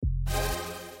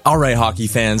All right, hockey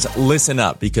fans, listen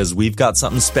up because we've got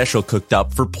something special cooked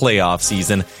up for playoff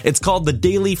season. It's called the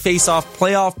Daily Face-Off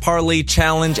Playoff Parlay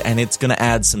Challenge, and it's going to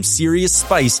add some serious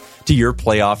spice to your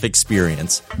playoff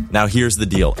experience. Now, here's the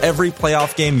deal. Every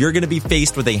playoff game, you're going to be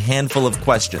faced with a handful of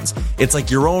questions. It's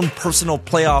like your own personal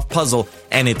playoff puzzle,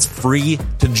 and it's free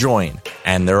to join.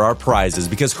 And there are prizes,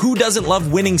 because who doesn't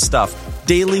love winning stuff?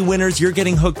 Daily winners, you're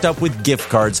getting hooked up with gift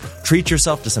cards. Treat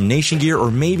yourself to some Nation gear or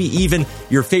maybe even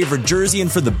your favorite jersey.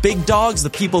 And for the big dogs, the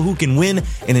people who can win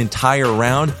an entire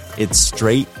round, it's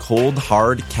straight, cold,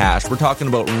 hard cash. We're talking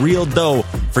about real dough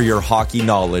for your hockey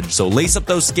knowledge. So lace up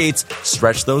those skates,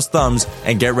 stretch those thumbs,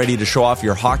 and get ready to show off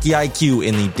your hockey IQ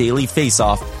in the Daily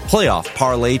Face-Off Playoff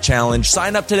Parlay Challenge.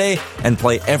 Sign up today and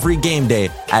play every game day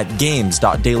at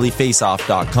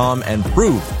games.dailyfaceoff.com and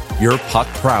prove your puck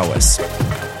prowess.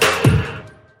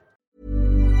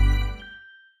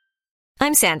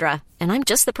 I'm Sandra, and I'm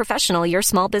just the professional your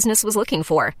small business was looking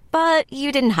for. But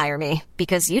you didn't hire me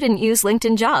because you didn't use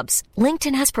LinkedIn Jobs.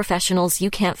 LinkedIn has professionals you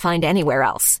can't find anywhere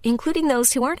else, including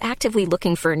those who aren't actively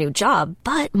looking for a new job,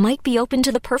 but might be open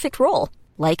to the perfect role,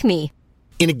 like me.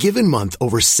 In a given month,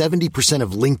 over 70%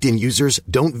 of LinkedIn users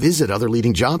don't visit other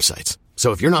leading job sites.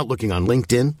 So if you're not looking on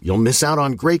LinkedIn, you'll miss out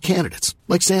on great candidates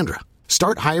like Sandra.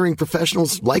 Start hiring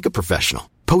professionals like a professional.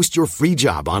 Post your free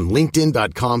job on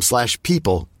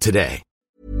linkedin.com/people today.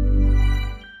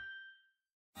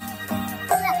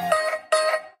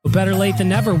 Better late than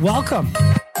never. Welcome.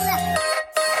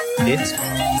 It's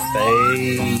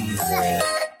favorite.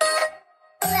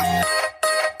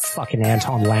 Fucking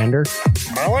Anton Lander.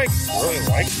 I really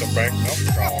like the back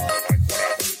milk collar.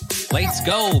 Let's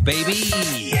go, baby.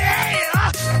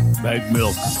 Yeah! Bag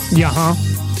milk. Yeah, huh?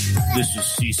 This is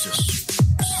Cesus.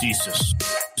 Cesus.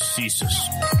 Cesus.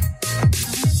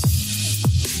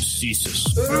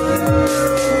 Cesus.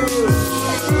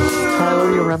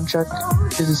 Tyler, your Remcheck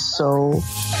is so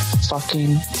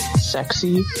fucking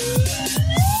sexy.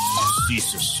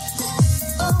 Cesus.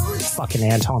 Fucking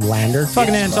Anton Lander.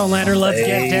 Fucking Anton Lander. Let's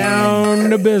get down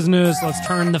to business. Let's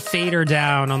turn the fader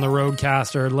down on the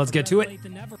Roadcaster. Let's get to it.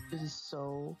 This is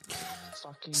so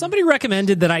fucking... Somebody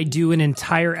recommended that I do an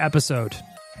entire episode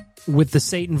with the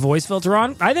Satan voice filter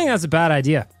on. I think that's a bad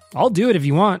idea. I'll do it if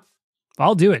you want.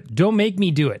 I'll do it. Don't make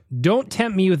me do it. Don't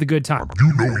tempt me with a good time.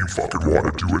 You know you fucking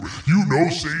want to do it. You know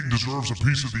Satan deserves a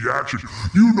piece of the action.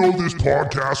 You know this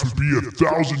podcast would be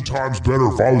 1,000 times better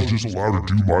if I was just allowed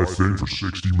to do my thing for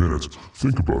 60 minutes.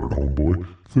 Think about it, homeboy.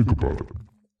 Think about it.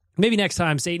 Maybe next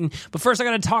time, Satan. But first, I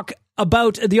got to talk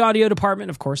about the audio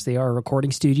department. Of course, they are a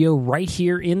recording studio right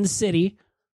here in the city.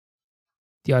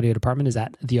 The audio department is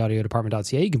at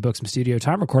theaudiodepartment.ca. You can book some studio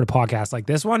time, record a podcast like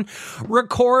this one,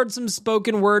 record some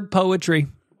spoken word poetry.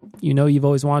 You know you've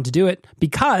always wanted to do it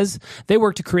because they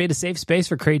work to create a safe space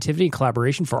for creativity and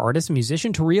collaboration for artists and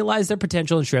musicians to realize their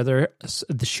potential and share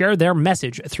their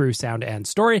message through sound and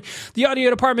story.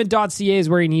 Theaudiodepartment.ca is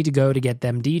where you need to go to get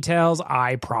them details.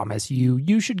 I promise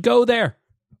you should go there.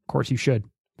 Of course you should.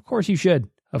 Of course you should.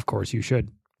 Of course you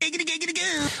should.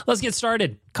 Let's get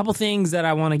started. A couple things that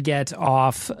I want to get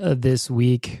off this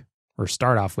week, or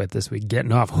start off with this week.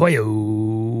 Getting off.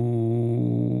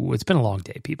 Hoyo. It's been a long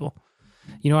day, people.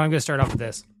 You know what? I'm going to start off with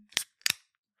this.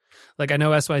 Like, I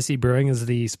know SYC Brewing is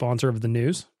the sponsor of the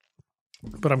news,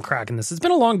 but I'm cracking this. It's been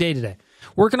a long day today.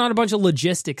 Working on a bunch of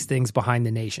logistics things behind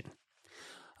the nation.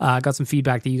 Got some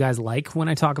feedback that you guys like when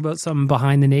I talk about some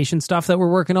behind the nation stuff that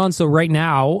we're working on. So right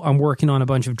now, I'm working on a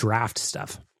bunch of draft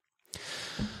stuff.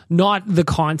 Not the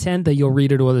content that you'll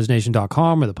read at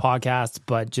OilersNation.com or the podcasts,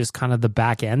 but just kind of the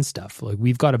back end stuff. Like,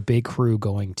 we've got a big crew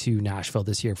going to Nashville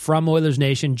this year. From Oilers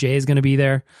Nation, Jay is going to be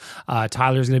there.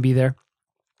 Tyler's going to be there.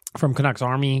 From Canucks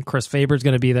Army, Chris Faber's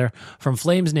going to be there. From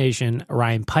Flames Nation,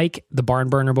 Ryan Pike, the Barn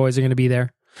Burner boys are going to be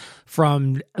there.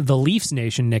 From the Leafs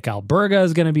Nation, Nick Alberga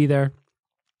is going to be there.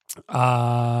 Who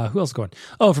else is going?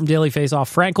 Oh, from Daily Face-Off,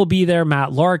 Frank will be there.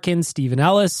 Matt Larkin, Stephen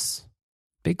Ellis.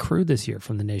 Big crew this year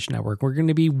from the Nation Network. We're going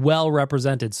to be well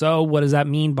represented. So what does that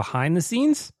mean behind the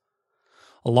scenes?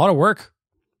 A lot of work.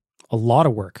 A lot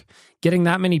of work. Getting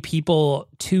that many people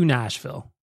to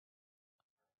Nashville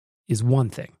is one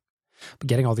thing. But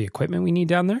getting all the equipment we need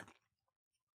down there,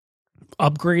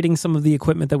 upgrading some of the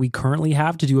equipment that we currently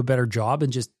have to do a better job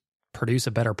and just produce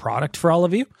a better product for all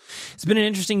of you. It's been an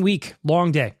interesting week.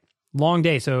 Long day. Long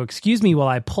day. So excuse me while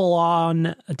I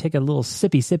take a little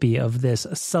sippy of this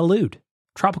Salute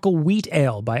Tropical Wheat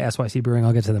Ale by SYC Brewing.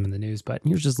 I'll get to them in the news, but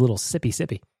here's just a little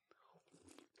sippy.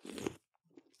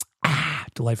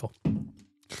 Delightful.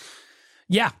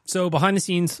 Yeah, so behind the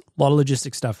scenes, a lot of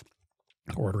logistics stuff.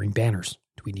 Ordering banners.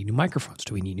 Do we need new microphones?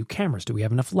 Do we need new cameras? Do we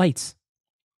have enough lights?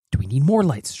 Do we need more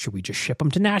lights? Should we just ship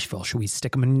them to Nashville? Should we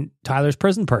stick them in Tyler's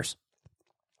prison purse?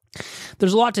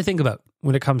 There's a lot to think about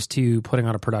when it comes to putting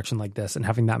on a production like this and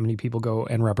having that many people go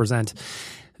and represent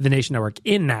the Nation Network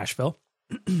in Nashville.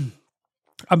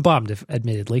 I'm bummed,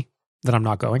 admittedly, that I'm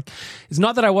not going. It's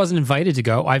not that I wasn't invited to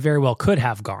go. I very well could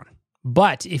have gone.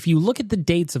 But if you look at the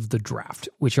dates of the draft,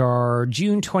 which are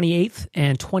June 28th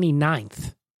and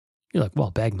 29th, you're like,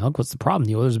 well, Bag Milk, what's the problem?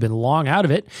 The Oilers have been long out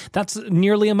of it. That's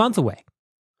nearly a month away.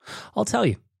 I'll tell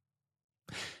you.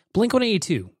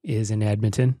 Blink-182 is in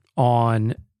Edmonton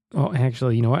on... Oh,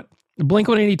 actually, you know what?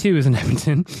 Blink-182 is in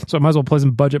Edmonton, so I might as well play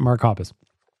some budget Mark Hoppus.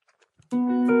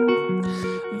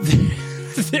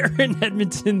 They're in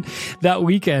Edmonton that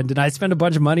weekend, and I spent a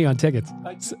bunch of money on tickets.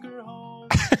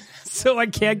 So I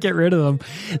can't get rid of them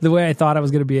the way I thought I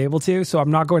was going to be able to. So I'm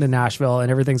not going to Nashville,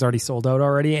 and everything's already sold out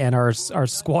already, and our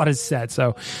squad is set.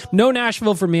 So no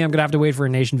Nashville for me. I'm going to have to wait for a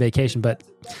nation vacation. But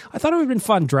I thought it would have been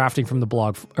fun drafting from the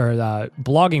blog, or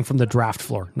blogging from the draft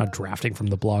floor, not drafting from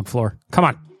the blog floor. Come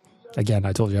on. Again,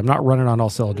 I told you, I'm not running on all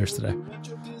cylinders today.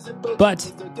 But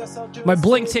my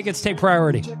Blink tickets take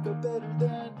priority.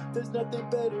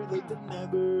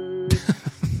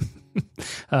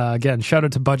 Again, shout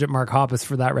out to Budget Mark Hoppus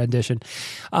for that rendition.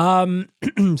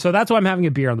 So that's why I'm having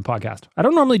a beer on the podcast. I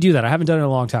don't normally do that. I haven't done it in a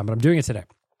long time, but I'm doing it today.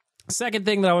 Second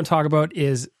thing that I want to talk about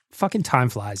is fucking time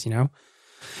flies, you know?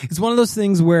 It's one of those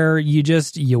things where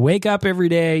you wake up every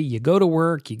day, you go to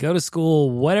work, you go to school,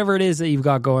 whatever it is that you've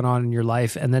got going on in your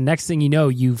life, and the next thing you know,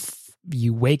 you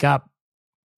wake up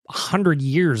 100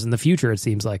 years in the future, it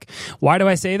seems like. Why do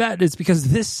I say that? It's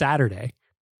because this Saturday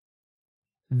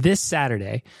is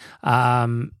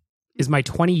my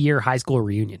 20-year high school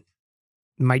reunion.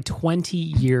 My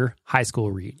 20-year high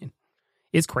school reunion.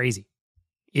 It's crazy.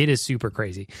 It is super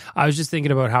crazy. I was just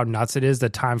thinking about how nuts it is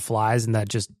that time flies and that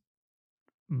just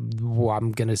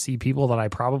I'm going to see people that I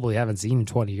probably haven't seen in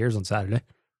 20 years on Saturday.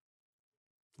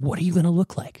 What are you going to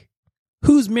look like?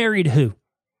 Who's married who?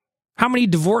 How many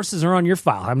divorces are on your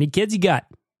file? How many kids you got?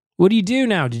 What do you do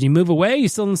now? Did you move away? You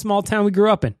still in the small town we grew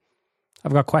up in?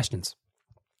 I've got questions.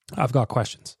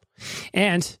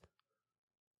 And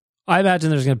I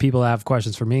imagine there's going to be people that have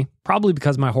questions for me, probably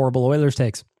because of my horrible Oilers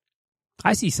takes.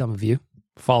 I see some of you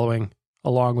following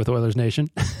along with Oilers Nation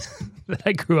that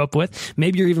I grew up with.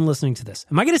 Maybe you're even listening to this.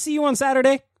 Am I going to see you on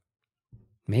Saturday?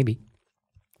 Maybe.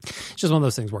 It's just one of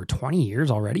those things where 20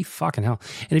 years already? Fucking hell.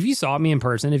 And if you saw me in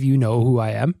person, if you know who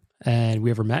I am and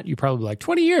we ever met, you'd probably be like,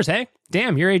 20 years, hey?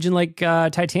 Damn, you're aging like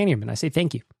titanium. And I say,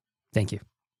 thank you. Thank you.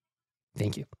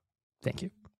 Thank you. Thank you.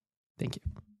 Thank you.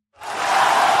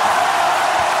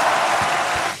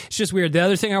 It's just weird. The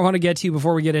other thing I want to get to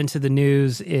before we get into the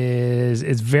news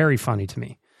is very funny to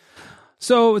me.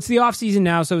 So it's the off season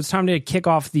now, so it's time to kick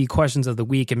off the questions of the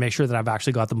week and make sure that I've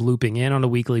actually got them looping in on a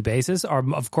weekly basis.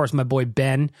 Of course, my boy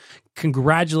Ben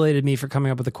congratulated me for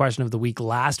coming up with the question of the week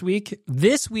last week.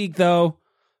 This week, though,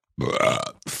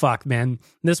 fuck, man,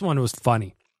 this one was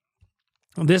funny.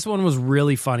 This one was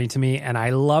really funny to me, and I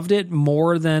loved it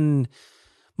more than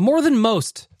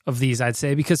most of these, I'd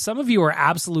say, because some of you are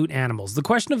absolute animals. The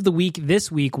question of the week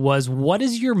this week was, what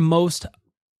is your most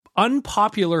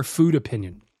unpopular food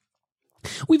opinion?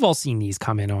 We've all seen these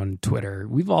come in on Twitter.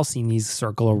 We've all seen these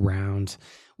circle around.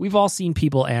 We've all seen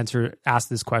people ask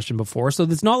this question before, so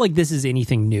it's not like this is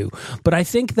anything new. But I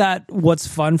think that what's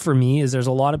fun for me is there's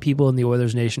a lot of people in the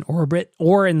Oilers Nation orbit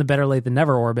or in the Better Late Than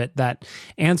Never orbit that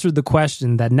answered the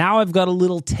question that now I've got a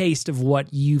little taste of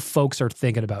what you folks are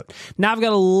thinking about. Now I've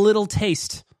got a little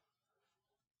taste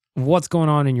of what's going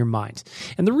on in your mind.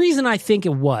 And the reason I think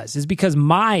it is because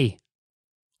my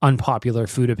unpopular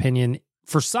food opinion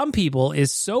for some people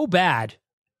is so bad,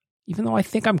 even though I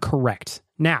think I'm correct.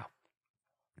 Now,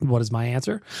 what is my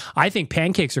answer? I think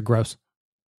pancakes are gross.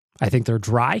 I think they're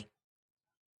dry.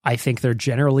 I think they're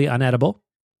generally unedible.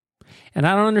 And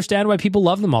I don't understand why people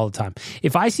love them all the time.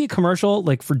 If I see a commercial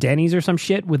like for Denny's or some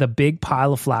shit with a big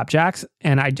pile of flapjacks,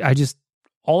 and I just,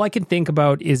 all I can think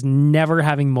about is never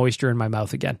having moisture in my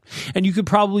mouth again. And you could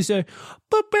probably say,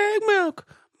 but Bag Milk,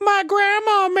 my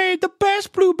grandma made the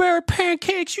best blueberry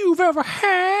pancakes you've ever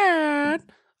had.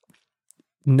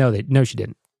 No, she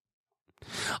didn't.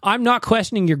 I'm not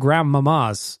questioning your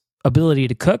grandmama's ability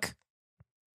to cook.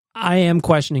 I am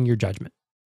questioning your judgment.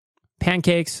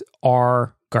 Pancakes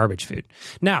are garbage food.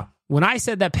 Now, when I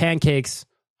said that pancakes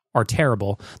are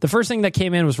terrible, the first thing that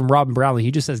came in was from Robin Brownlee.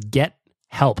 He just says, get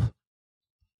help.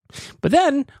 But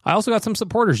then I also got some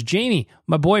supporters. Jamie,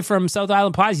 my boy from South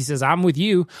Island Pies, he says, I'm with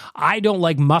you. I don't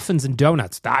like muffins and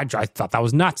donuts. I thought that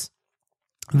was nuts.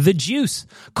 The Juice,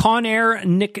 Con Air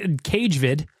Nick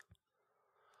Cagevid.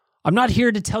 I'm not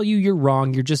here to tell you you're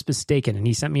wrong. You're just mistaken. And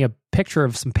he sent me a picture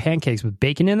of some pancakes with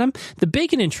bacon in them. The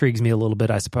bacon intrigues me a little bit,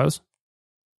 I suppose.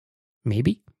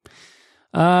 Maybe.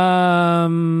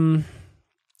 M.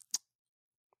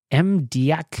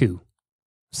 Diaku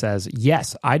says,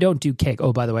 yes, I don't do cake.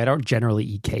 Oh, by the way, I don't generally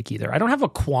eat cake either. I don't have a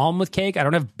qualm with cake. I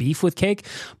don't have beef with cake.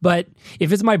 But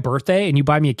if it's my birthday and you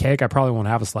buy me a cake, I probably won't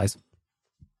have a slice.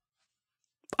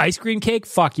 Ice cream cake?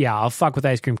 Fuck yeah, I'll fuck with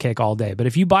ice cream cake all day. But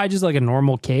if you buy just like a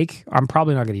normal cake, I'm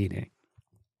probably not going to eat any.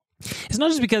 It's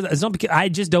not because I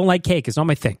just don't like cake. It's not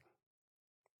my thing.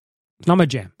 It's not my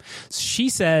jam. She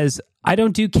says, I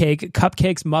don't do cake,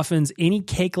 cupcakes, muffins, any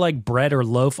cake like bread or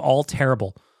loaf, all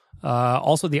terrible.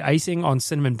 Also, the icing on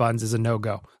cinnamon buns is a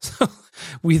no-go. So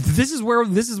this is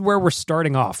where we're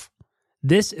starting off.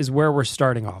 This is where we're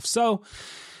starting off. So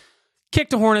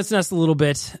kicked a hornet's nest a little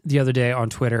bit the other day on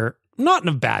Twitter. Not in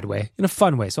a bad way, in a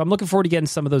fun way. So I'm looking forward to getting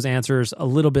some of those answers a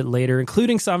little bit later,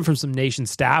 including some from some Nation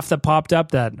staff that popped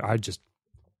up that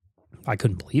I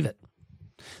couldn't believe it.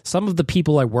 Some of the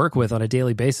people I work with on a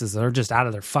daily basis that are just out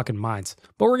of their fucking minds.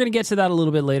 But we're going to get to that a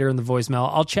little bit later in the voicemail.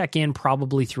 I'll check in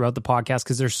probably throughout the podcast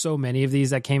because there's so many of these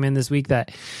that came in this week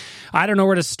that I don't know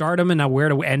where to start them and where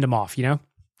to end them off, you know?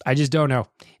 I just don't know.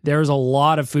 There's a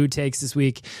lot of food takes this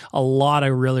week, a lot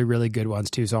of really, really good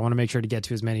ones too. So I want to make sure to get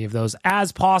to as many of those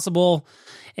as possible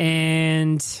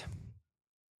and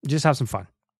just have some fun.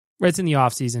 It's in the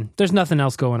off season. There's nothing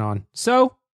else going on.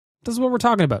 So this is what we're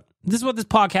talking about. This is what this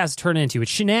podcast has turned into.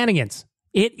 It's shenanigans.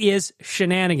 It is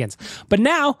shenanigans. But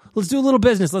now let's do a little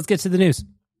business. Let's get to the news.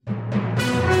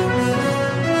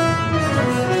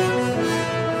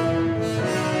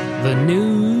 The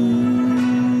news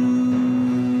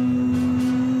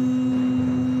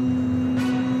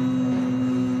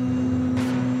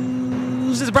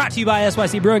is brought to you by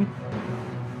SYC Brewing.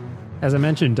 As I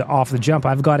mentioned off the jump,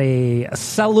 I've got a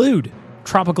Salud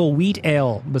tropical wheat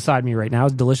ale beside me right now.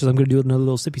 It's delicious. I'm going to do another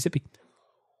little sippy.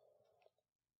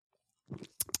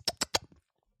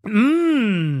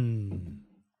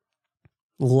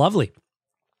 Lovely.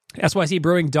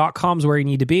 SYCbrewing.com is where you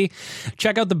need to be.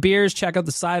 Check out the beers, check out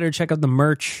the cider, check out the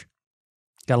merch.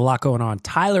 Got a lot going on.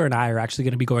 Tyler and I are actually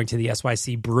going to be going to the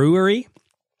SYC brewery.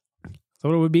 Is that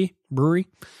what it would be? Brewery?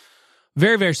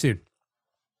 Very, very soon.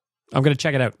 I'm going to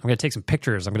check it out. I'm going to take some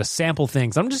pictures. I'm going to sample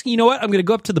things. I'm just, you know what? I'm going to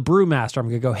go up to the brewmaster. I'm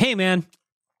going to go, hey, man,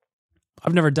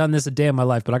 I've never done this a day in my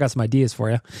life, but I got some ideas for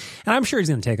you. And I'm sure he's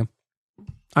going to take them.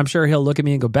 I'm sure he'll look at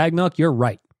me and go, Bag Milk, you're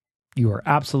right. You are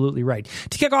absolutely right.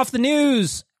 To kick off the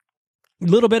news, a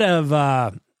little bit of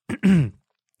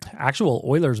actual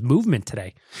Oilers movement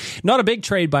today. Not a big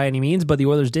trade by any means, but the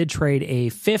Oilers did trade a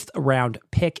 5th round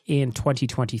pick in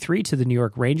 2023 to the New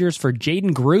York Rangers for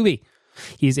Jayden Grubbe.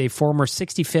 He's a former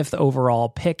 65th overall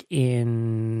pick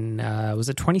in, was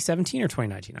it 2017 or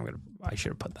 2019? I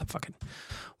should have put that fucking,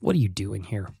 what are you doing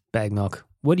here, Bag Milk?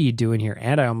 What are you doing here?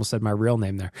 And I almost said my real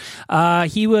name there.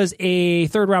 He was a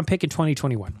 3rd round pick in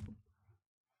 2021.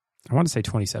 I want to say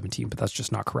 2017, but that's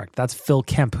just not correct. That's Phil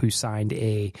Kemp, who signed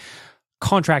a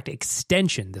contract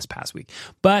extension this past week.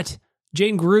 But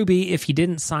Jayden Grubbe, if he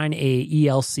didn't sign a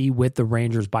ELC with the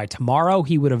Rangers by tomorrow,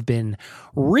 he would have been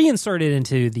reinserted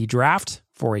into the draft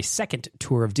for a 2nd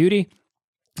tour of duty.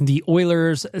 The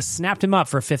Oilers snapped him up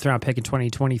for a 5th round pick in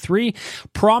 2023,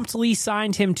 promptly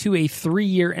signed him to a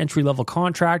 3-year entry-level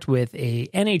contract with a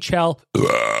NHL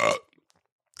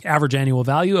average annual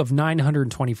value of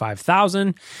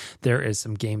 $925,000. There is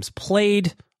some games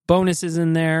played, bonuses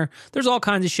in there. There's all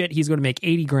kinds of shit. He's going to make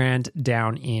 $80,000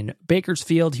 down in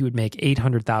Bakersfield. He would make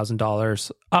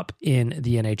 $800,000 up in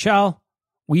the NHL.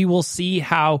 We will see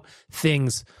how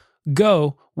things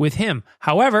go with him.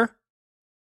 However,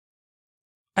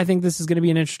 I think this is going to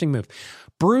be an interesting move.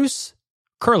 Bruce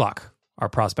Kurlock, our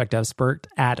prospect expert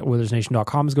at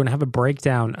OilersNation.com, is going to have a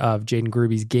breakdown of Jayden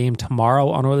Grubbe's game tomorrow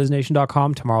on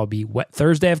OilersNation.com. Tomorrow will be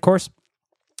Thursday, of course.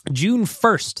 June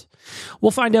 1st. We'll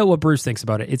find out what Bruce thinks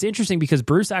about it. It's interesting because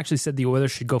Bruce actually said the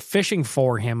Oilers should go fishing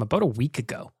for him about a week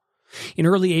ago. In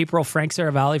early April, Frank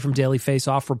Saravalli from Daily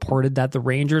Faceoff reported that the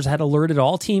Rangers had alerted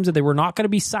all teams that they were not going to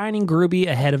be signing Grubbe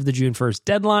ahead of the June 1st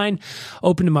deadline,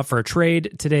 opened him up for a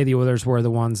trade. Today, the Oilers were the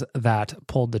ones that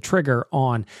pulled the trigger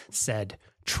on said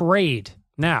trade.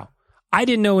 Now, I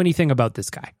didn't know anything about this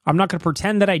guy. I'm not going to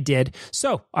pretend that I did.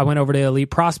 So I went over to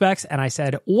Elite Prospects and I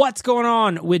said, what's going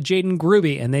on with Jayden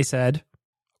Grubbe? And they said,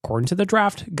 according to the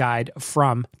draft guide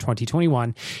from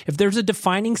 2021, if there's a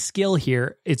defining skill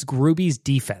here, it's Grubbe's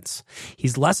defense.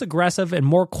 He's less aggressive and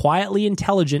more quietly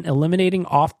intelligent, eliminating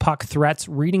off-puck threats,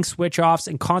 reading switch-offs,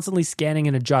 and constantly scanning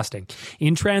and adjusting.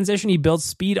 In transition, he builds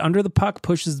speed under the puck,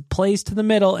 pushes plays to the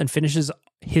middle, and finishes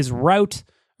his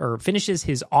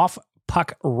off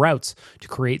puck routes to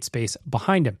create space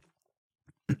behind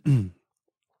him.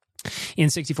 In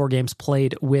 64 games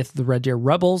played with the Red Deer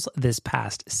Rebels this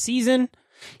past season,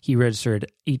 he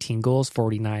registered 18 goals,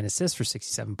 49 assists for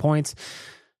 67 points.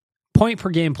 Point per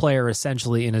game player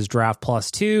essentially in his draft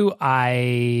 +2.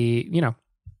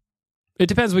 It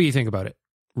depends what you think about it,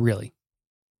 really.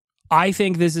 I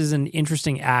think this is an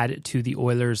interesting add to the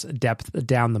Oilers' depth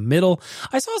down the middle.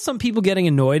 I saw some people getting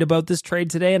annoyed about this trade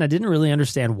today, and I didn't really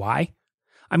understand why.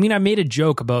 I mean, I made a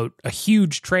joke about a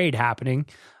huge trade happening.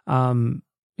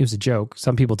 It was a joke.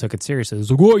 Some people took it seriously. It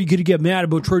was like, "Oh, you gonna get mad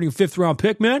about trading a 5th round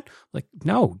pick, man?" Like,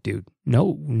 no, dude.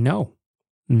 No,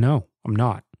 I'm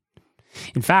not.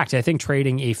 In fact, I think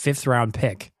trading a 5th round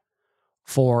pick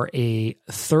for a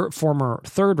former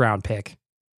 3rd round pick,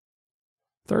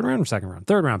 3rd round or 2nd round?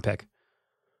 3rd round pick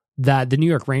that the New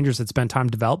York Rangers had spent time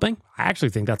developing, I actually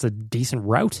think that's a decent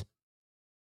route.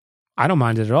 I don't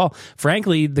mind it at all.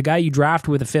 Frankly, the guy you draft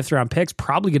with a 5th round pick's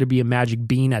probably going to be a magic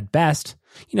bean at best.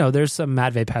 There's some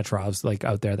Matvei Petrovs like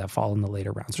out there that fall in the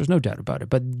later rounds. There's no doubt about it.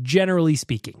 But generally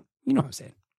speaking, you know what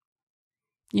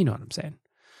I'm saying.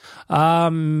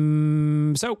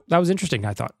 So that was interesting,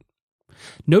 I thought.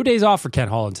 No days off for Ken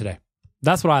Holland today.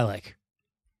 That's what I like.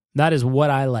 That is what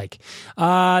I like.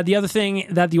 The other thing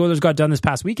that the Oilers got done this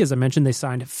past week, as I mentioned, they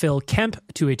signed Phil Kemp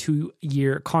to a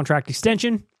 2-year contract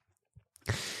extension.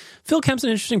 Phil Kemp's an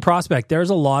interesting prospect.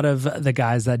 There's a lot of the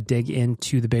guys that dig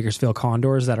into the Bakersfield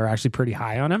Condors that are actually pretty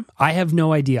high on him. I have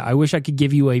no idea. I wish I could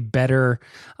give you a better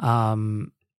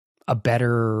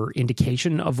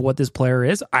indication of what this player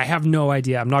is. I have no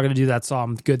idea. I'm not going to do that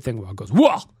Psalm good thing where it goes,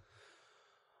 "Well,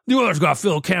 the Oilers got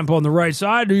Phil Kemp on the right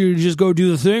side. You just go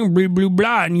do the thing, blah, blah,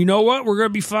 blah, and you know what? We're going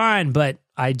to be fine." But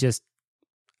I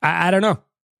don't know.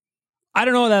 I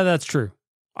don't know that that's true.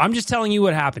 I'm just telling you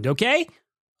what happened, okay?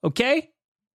 Okay?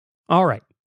 All right.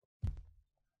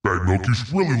 Bag Milk, you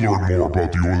should really learn more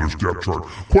about the Oilers depth chart.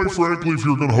 Quite frankly, if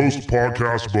you're going to host a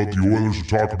podcast about the Oilers and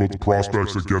talk about the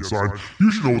prospects that get signed,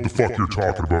 you should know what the fuck you're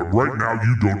talking about. Right now,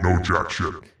 you don't know jack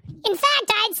shit. In fact,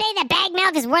 I'd say that Bag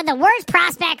Milk is one of the worst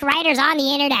prospect writers on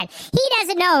the internet. He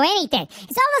doesn't know anything.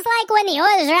 It's almost like when the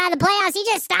Oilers are out of the playoffs, he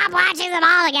just stopped watching them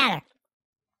all together.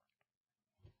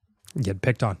 Getting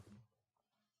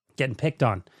picked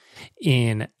on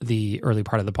in the early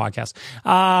part of the podcast.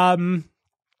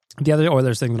 The other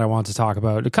Oilers thing that I want to talk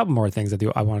about, a couple more things that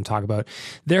I want to talk about.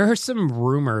 There are some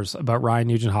rumors about Ryan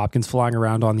Nugent-Hopkins flying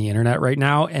around on the internet right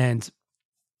now, and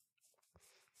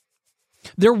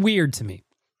they're weird to me.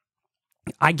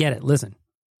 I get it. Listen,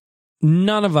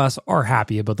 none of us are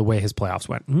happy about the way his playoffs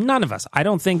went. None of us. I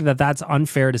don't think that that's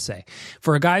unfair to say.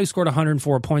 For a guy who scored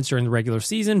 104 points during the regular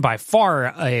season, by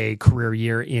far a career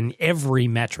year in every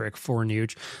metric for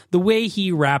Nuge, the way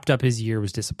he wrapped up his year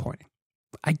was disappointing.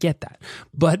 I get that.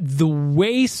 But the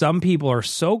way some people are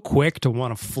so quick to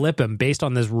want to flip him based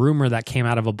on this rumor that came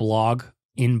out of a blog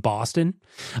in Boston,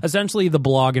 essentially the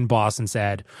blog in Boston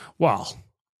said, well,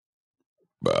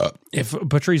 if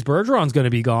Patrice Bergeron's going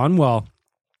to be gone, well,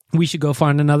 we should go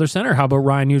find another center. How about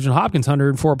Ryan Nugent-Hopkins,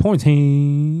 104 points?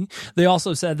 They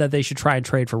also said that they should try and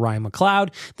trade for Ryan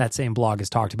McLeod. That same blog has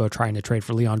talked about trying to trade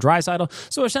for Leon Draisaitl.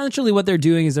 So essentially what they're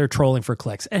doing is they're trolling for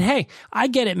clicks. And hey, I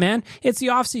get it, man. It's the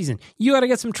offseason. You got to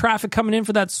get some traffic coming in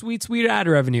for that sweet, sweet ad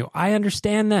revenue. I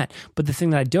understand that. But the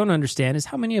thing that I don't understand is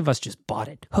how many of us just bought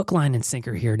it. Hook, line, and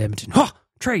sinker here at Edmonton. Huh!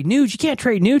 Trade Nuge. You can't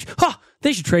trade Nuge. Huh!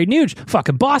 They should trade Nuge.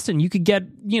 Fucking Boston. You could get,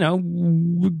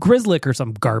 Grizzlick or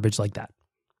some garbage like that.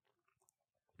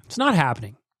 It's not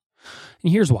happening.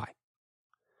 And here's why.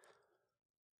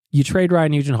 You trade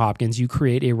Ryan Nugent-Hopkins, you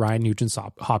create a Ryan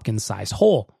Nugent-Hopkins sized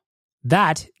hole.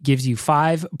 That gives you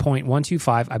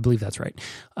 $5.125, I believe that's right,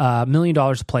 $1 million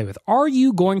to play with. Are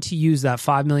you going to use that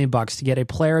 $5 million to get a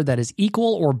player that is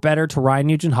equal or better to Ryan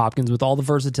Nugent-Hopkins with all the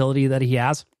versatility that he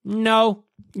has? No,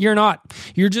 you're not.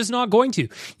 You're just not going to.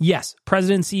 Yes,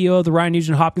 president and CEO of the Ryan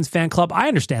Nugent-Hopkins fan club. I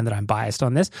understand that I'm biased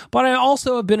on this, but I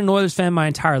also have been an Oilers fan my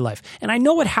entire life. And I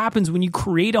know what happens when you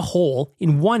create a hole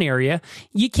in one area.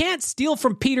 You can't steal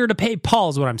from Peter to pay Paul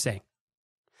is what I'm saying.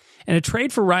 And a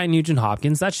trade for Ryan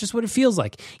Nugent-Hopkins, that's just what it feels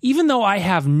like. Even though I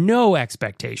have no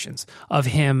expectations of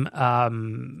him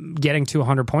getting to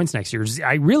 100 points next year,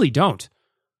 I really don't.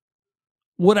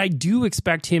 What I do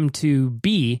expect him to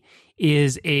be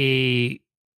is a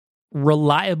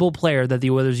reliable player that the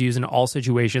Oilers use in all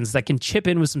situations that can chip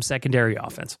in with some secondary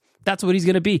offense. That's what he's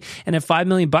going to be. And at $5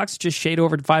 million, just shade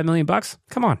over to $5 million,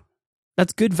 come on.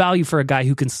 That's good value for a guy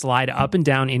who can slide up and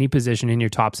down any position in your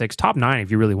top 6, top 9 if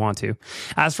you really want to.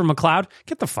 As for McLeod,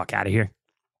 get the fuck out of here.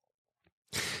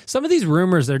 Some of these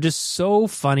rumors, they're just so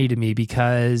funny to me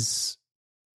because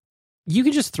you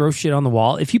can just throw shit on the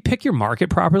wall. If you pick your market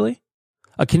properly,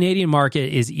 A Canadian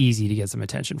market is easy to get some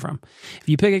attention from. If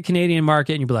you pick a Canadian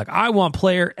market and you be like, I want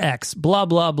player X, blah,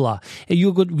 blah, blah, and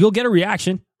you'll get a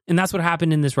reaction. And that's what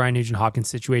happened in this Ryan Nugent-Hopkins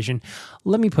situation.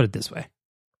 Let me put it this way.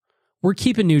 We're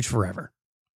keeping Nuge forever.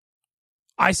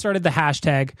 I started the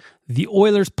hashtag. The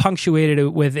Oilers punctuated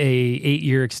it with a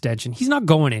 8-year extension. He's not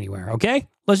going anywhere, okay?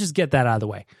 Let's just get that out of the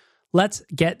way.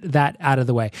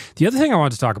 The other thing I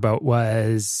wanted to talk about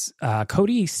was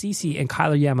Cody Ceci and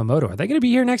Kyler Yamamoto. Are they going to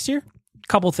be here next year?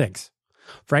 Couple things.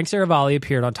 Frank Saravalli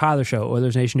appeared on Tyler's show,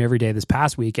 Oilers Nation Every Day, this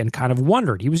past week and kind of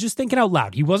wondered. He was just thinking out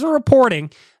loud. He wasn't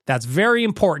reporting. That's very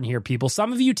important here, people.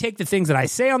 Some of you take the things that I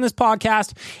say on this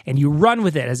podcast and you run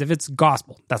with it as if it's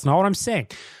gospel. That's not what I'm saying.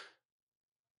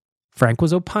 Frank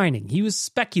was opining. He was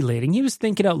speculating. He was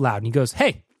thinking out loud. And he goes,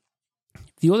 hey,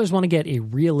 the Oilers want to get a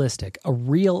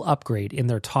real upgrade in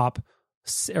their top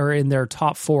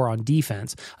 4 on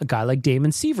defense. A guy like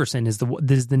Damon Severson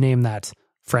is the name that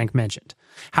Frank mentioned.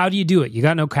 How do you do it? You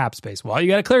got no cap space. Well, you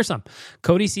got to clear some.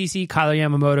 Cody Ceci, Kyler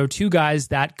Yamamoto, 2 guys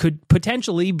that could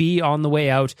potentially be on the way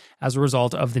out as a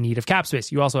result of the need of cap space.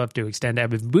 You also have to extend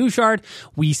Evan Bouchard.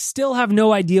 We still have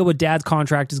no idea what Dad's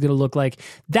contract is going to look like.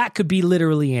 That could be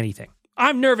literally anything.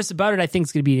 I'm nervous about it. I think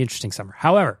it's going to be an interesting summer.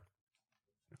 However,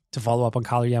 to follow up on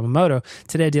Kyler Yamamoto,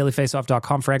 today at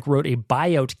dailyfaceoff.com, Frank wrote a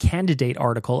buyout candidate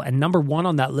article, and number 1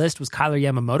 on that list was Kyler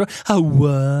Yamamoto.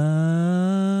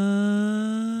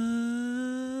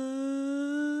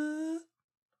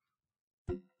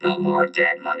 No more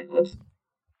dead money.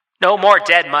 No more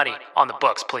dead money on the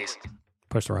books, please.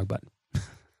 Push the wrong button.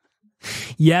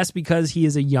 Yes, because he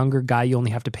is a younger guy, you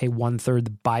only have to pay 1/3 the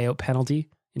buyout penalty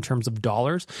in terms of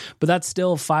dollars, but that's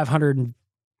still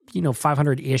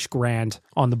 500-ish grand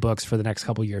on the books for the next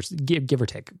couple of years, give or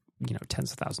take,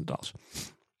 tens of thousands of dollars.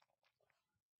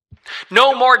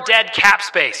 No more dead cap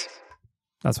space.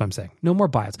 That's what I'm saying. No more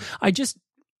buyouts.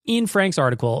 In Frank's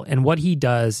article, and what he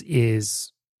does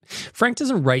is, Frank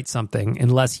doesn't write something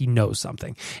unless he knows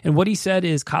something. And what he said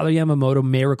is Kyler Yamamoto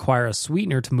may require a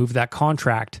sweetener to move that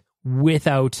contract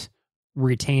without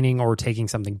retaining or taking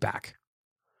something back.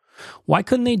 Why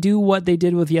couldn't they do what they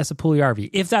did with Jesse Puljujarvi,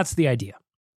 if that's the idea?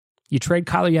 You trade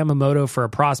Kyler Yamamoto for a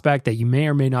prospect that you may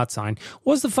or may not sign.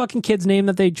 What's the fucking kid's name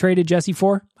that they traded Jesse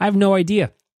for? I have no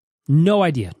idea. No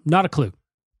idea. Not a clue.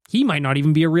 He might not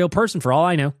even be a real person for all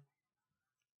I know.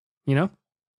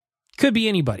 Could be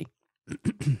anybody.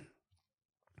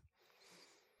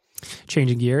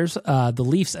 Changing gears, the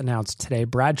Leafs announced today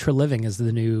Brad Treliving is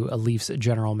the new Leafs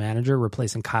general manager,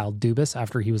 replacing Kyle Dubas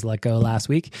after he was let go last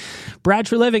week. Brad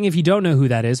Treliving, if you don't know who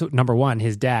that is, number 1,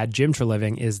 his dad, Jim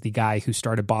Treliving, is the guy who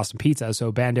started Boston Pizza,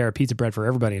 so Bandera pizza bread for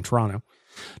everybody in Toronto.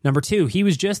 Number 2, he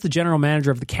was just the general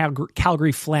manager of the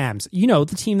Calgary Flames. The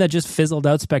team that just fizzled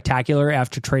out spectacular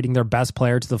after trading their best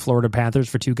player to the Florida Panthers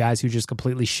for 2 guys who just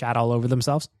completely shat all over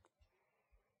themselves.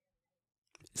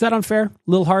 Is that unfair? A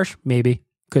little harsh? Maybe.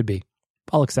 Could be.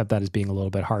 I'll accept that as being a little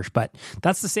bit harsh, but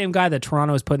that's the same guy that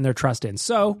Toronto is putting their trust in.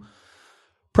 So,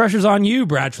 pressure's on you,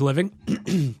 Brad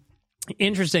Treliving.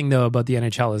 Interesting, though, about the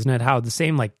NHL, isn't it? How the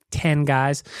same, 10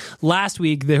 guys. Last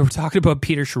week, they were talking about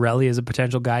Peter Chiarelli as a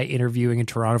potential guy interviewing in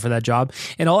Toronto for that job.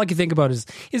 And all I can think about is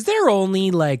there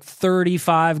only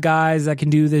 35 guys that can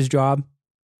do this job?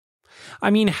 I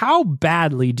mean, how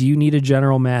badly do you need a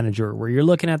general manager where you're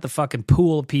looking at the fucking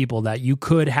pool of people that you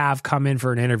could have come in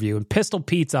for an interview and Pistol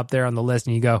Pete's up there on the list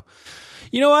and you go,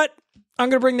 you know what? I'm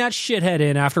going to bring that shithead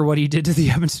in after what he did to the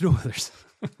Edmonton Oilers.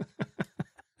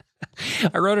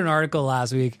 I wrote an article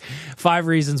last week, 5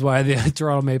 reasons why the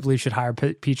Toronto Maple Leafs should hire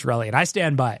Pete Chiarelli, and I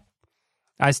stand by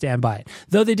it.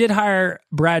 Though they did hire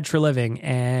Brad Treliving,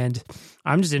 and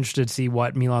I'm just interested to see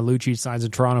what Milan Lucic signs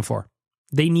in Toronto for.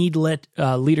 They need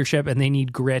leadership and they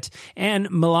need grit, and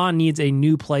Milan needs a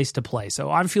new place to play. So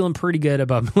I'm feeling pretty good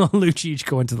about Milan Lucic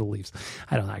going to the Leafs.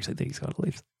 I don't actually think he's going to the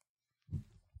Leafs.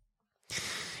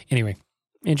 Anyway,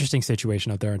 interesting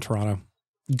situation out there in Toronto.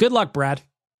 Good luck, Brad.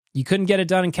 You couldn't get it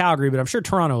done in Calgary, but I'm sure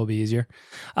Toronto will be easier.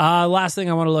 Last thing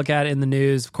I want to look at in the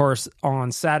news, of course,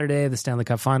 on Saturday, the Stanley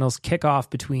Cup Finals kickoff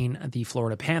between the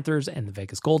Florida Panthers and the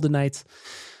Vegas Golden Knights.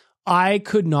 I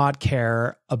could not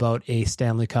care about a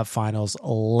Stanley Cup Finals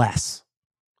less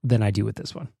than I do with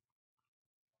this one.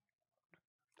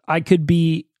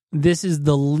 This is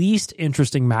the least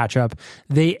interesting matchup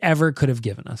they ever could have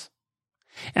given us.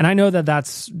 And I know that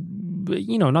that's,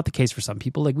 not the case for some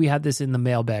people. We had this in the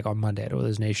mailbag on Monday at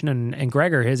Oilers Nation, and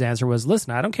Gregor, his answer was,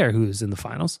 listen, I don't care who's in the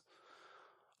finals.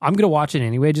 I'm going to watch it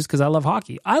anyway just because I love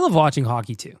hockey. I love watching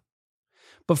hockey too.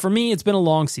 But for me, it's been a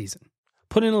long season.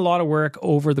 Put in a lot of work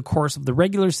over the course of the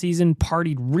regular season,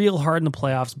 partied real hard in the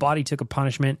playoffs, body took a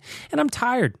punishment, and I'm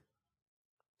tired.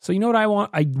 So you know what I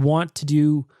want? I want to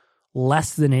do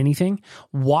less than anything,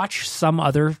 watch some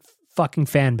other fucking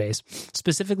fan base,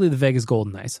 specifically the Vegas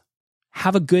Golden Knights,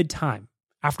 have a good time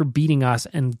after beating us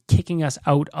and kicking us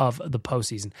out of the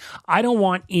postseason. I don't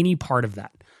want any part of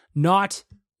that. Not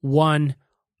one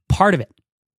part of it.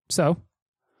 So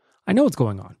I know what's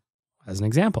going on. As an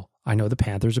example, I know the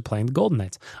Panthers are playing the Golden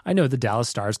Knights. I know the Dallas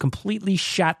Stars completely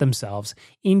shat themselves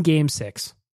in Game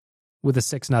 6 with a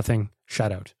 6-0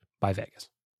 shutout by Vegas.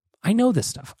 I know this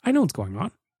stuff. I know what's going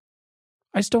on.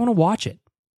 I just don't want to watch it.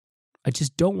 I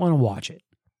just don't want to watch it.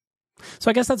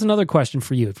 So I guess that's another question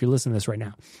for you if you're listening to this right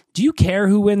now. Do you care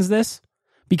who wins this?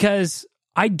 Because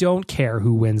I don't care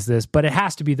who wins this, but it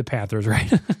has to be the Panthers,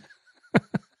 right?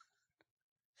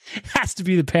 It has to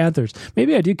be the Panthers.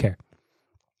 Maybe I do care.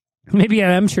 Maybe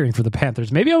I am cheering for the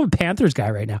Panthers. Maybe I'm a Panthers guy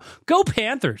right now. Go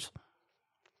Panthers!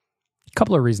 A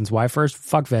couple of reasons why. First,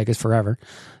 fuck Vegas forever.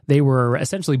 They were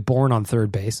essentially born on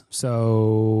third base,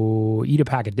 so eat a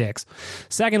pack of dicks.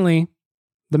 Secondly,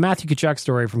 the Matthew Tkachuk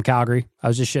story from Calgary. I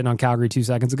was just shitting on Calgary 2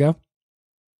 seconds ago.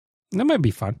 That might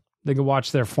be fun. They could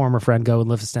watch their former friend go and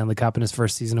lift a Stanley Cup in his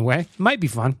first season away. Might be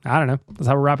fun. I don't know. That's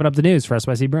how we're wrapping up the news for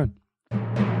SYC Bruin.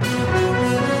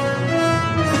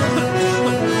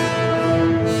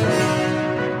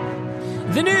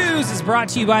 The news is brought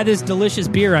to you by this delicious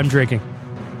beer I'm drinking.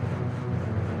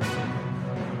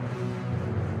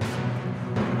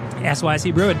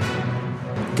 SYC Bruin.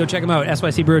 Go check them out,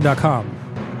 sycbruin.com.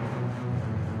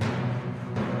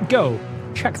 Go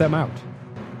check them out.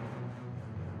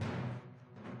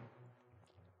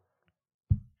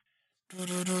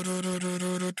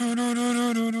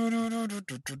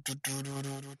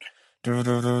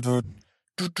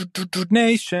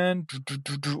 Nation,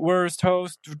 worst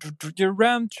host, your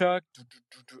Remchuk.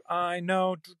 I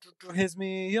know his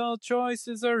meal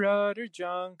choices are utter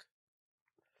junk.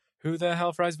 Who the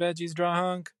hell fries veggies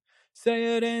drunk?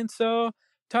 Say it ain't so.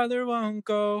 Tyler won't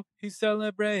go. He's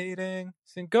celebrating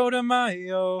Cinco de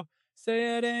Mayo.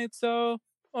 Say it ain't so.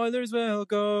 Oilers will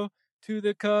go to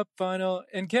the cup final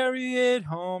and carry it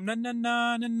home. Na na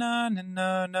na na na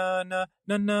na na na na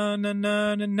na na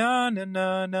na na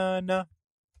na na na.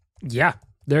 Yeah,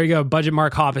 there you go. Budget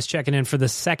Mark Hopp is checking in for the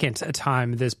second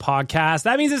time this podcast.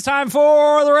 That means it's time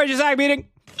for the Righteous Act meeting.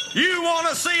 You want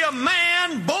to see a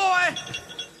man, boy?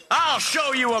 I'll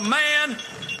show you a man.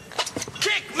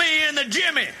 Kick me in the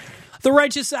jimmy. The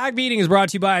Righteous Act meeting is brought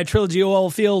to you by Trilogy Oil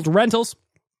Field Rentals.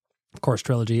 Of course,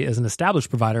 Trilogy is an established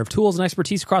provider of tools and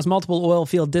expertise across multiple oil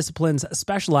field disciplines,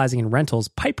 specializing in rentals,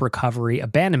 pipe recovery,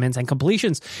 abandonments, and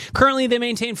completions. Currently, they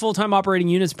maintain full-time operating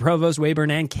units in Provost,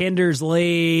 Weyburn, and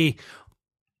Kindersley.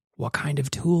 What kind of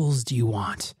tools do you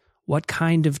want? What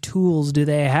kind of tools do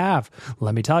they have?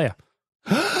 Let me tell you.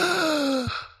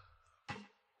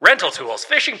 Rental tools,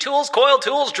 fishing tools, coil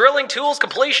tools, drilling tools,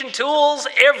 completion tools,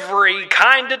 every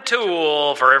kind of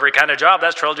tool for every kind of job.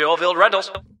 That's Trilogy Oilfield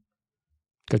Rentals.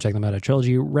 Go check them out at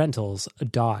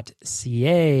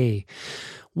trilogyrentals.ca.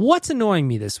 What's annoying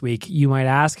me this week, you might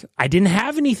ask? I didn't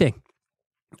have anything.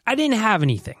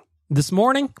 This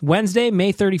morning, Wednesday,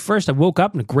 May 31st, I woke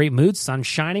up in a great mood, sun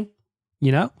shining,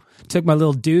 took my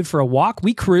little dude for a walk.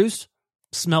 We cruised,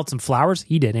 smelled some flowers.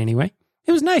 He did anyway.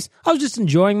 It was nice. I was just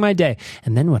enjoying my day.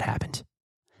 And then what happened?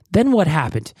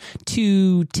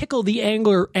 To tickle the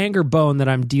anger bone that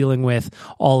I'm dealing with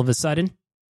all of a sudden,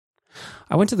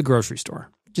 I went to the grocery store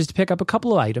just to pick up a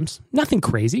couple of items. Nothing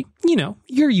crazy.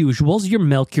 Your usuals, your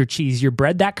milk, your cheese, your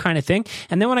bread, that kind of thing.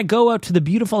 And then when I go out to the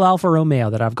beautiful Alfa Romeo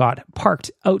that I've got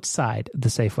parked outside the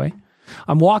Safeway,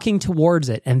 I'm walking towards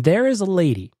it, and there is a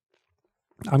lady.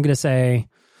 I'm going to say,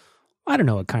 I don't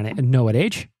know what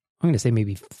age. I'm going to say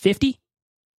maybe 50.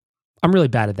 I'm really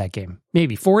bad at that game.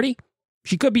 Maybe 40.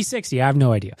 She could be 60. I have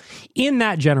no idea. In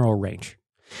that general range.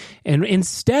 And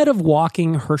instead of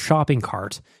walking her shopping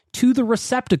cart to the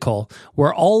receptacle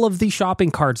where all of the shopping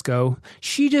carts go,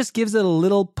 she just gives it a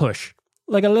little push,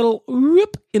 like a little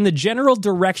whoop in the general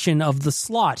direction of the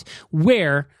slot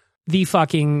where the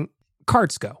fucking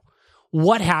carts go.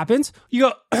 What happens?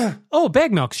 You go, oh,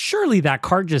 bag milk. Surely that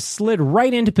cart just slid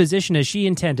right into position as she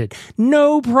intended.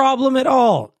 No problem at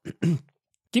all.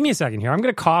 Give me a second here. I'm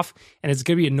going to cough, and it's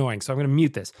going to be annoying, so I'm going to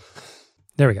mute this.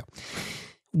 There we go.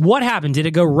 What happened? Did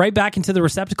it go right back into the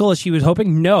receptacle as she was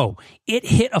hoping? No. It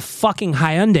hit a fucking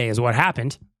Hyundai is what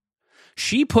happened.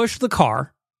 She pushed the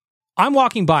car. I'm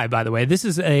walking by the way. This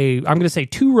is I'm going to say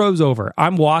 2 rows over.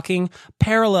 I'm walking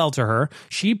parallel to her.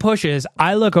 She pushes.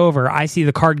 I look over. I see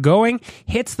the cart going,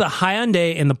 hits the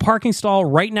Hyundai in the parking stall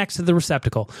right next to the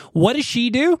receptacle. What does she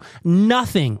do?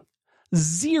 Nothing.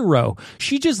 Zero.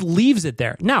 She just leaves it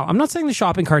there. Now, I'm not saying the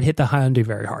shopping cart hit the Hyundai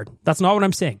very hard. That's not what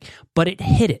I'm saying. But it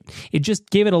hit it. It just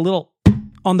gave it a little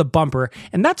on the bumper,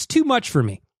 and that's too much for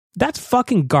me. That's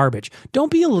fucking garbage.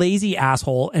 Don't be a lazy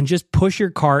asshole and just push your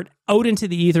cart out into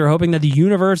the ether hoping that the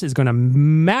universe is going to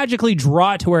magically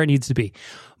draw it to where it needs to be.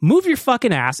 Move your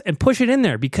fucking ass and push it in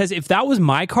there, because if that was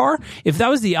my car, if that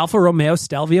was the Alfa Romeo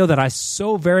Stelvio that I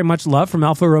so very much love from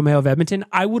Alfa Romeo of Edmonton,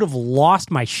 I would have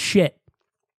lost my shit.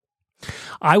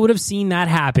 I would have seen that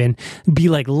happen, be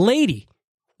like, lady,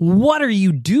 what are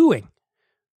you doing?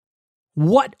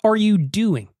 What are you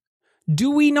doing?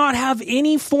 Do we not have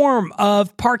any form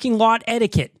of parking lot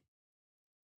etiquette?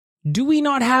 Do we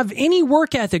not have any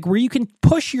work ethic where you can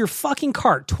push your fucking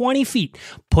cart 20 feet,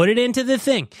 put it into the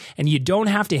thing, and you don't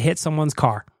have to hit someone's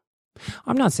car?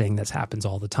 I'm not saying this happens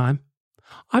all the time.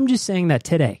 I'm just saying that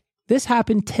today, this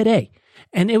happened today.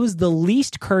 And it was the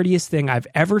least courteous thing I've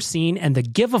ever seen, and the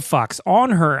give a fucks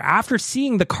on her after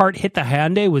seeing the cart hit the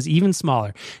Hyundai was even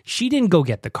smaller. She didn't go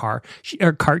get the cart. She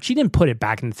didn't put it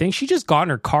back in the thing. She just got in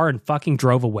her car and fucking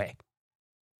drove away.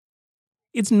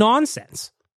 It's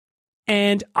nonsense.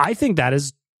 And I think that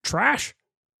is trash.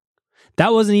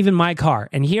 That wasn't even my car.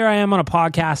 And here I am on a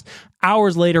podcast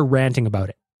hours later ranting about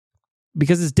it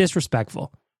because it's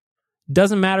disrespectful.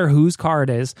 Doesn't matter whose car it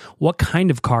is, what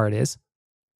kind of car it is.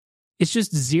 It's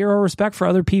just zero respect for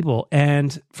other people.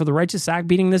 And for the righteous sack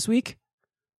beating this week,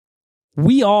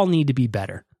 we all need to be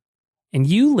better. And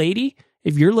you, lady,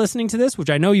 if you're listening to this, which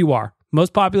I know you are,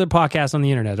 most popular podcast on the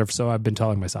internet, or so I've been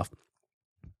telling myself,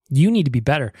 you need to be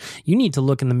better. You need to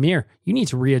look in the mirror. You need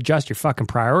to readjust your fucking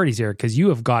priorities here, because you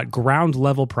have got ground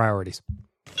level priorities.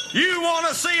 You want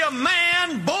to see a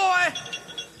man, boy?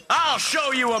 I'll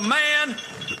show you a man.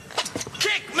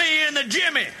 Kick me in the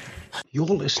jimmy. You're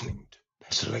listening to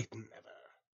Better Late Than Never.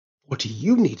 What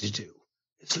you need to do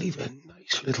is leave a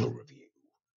nice little review,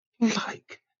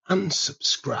 like, and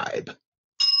subscribe.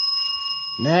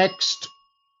 Next.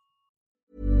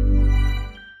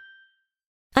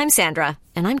 I'm Sandra,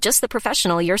 and I'm just the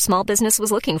professional your small business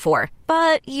was looking for.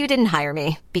 But you didn't hire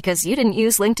me because you didn't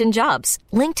use LinkedIn Jobs.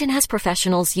 LinkedIn has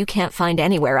professionals you can't find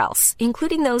anywhere else,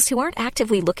 including those who aren't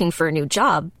actively looking for a new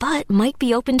job, but might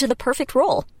be open to the perfect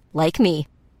role, like me.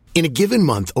 In a given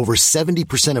month, over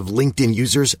 70% of LinkedIn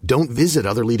users don't visit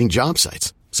other leading job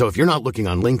sites. So if you're not looking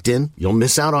on LinkedIn, you'll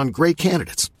miss out on great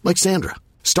candidates like Sandra.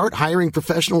 Start hiring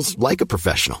professionals like a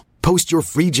professional. Post your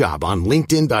free job on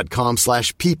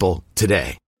linkedin.com/people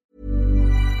today.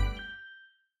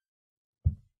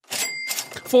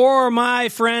 For my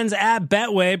friends at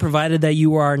Betway, provided that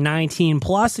you are 19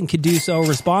 plus and could do so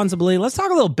responsibly, let's talk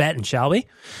a little betting, shall we?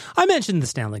 I mentioned the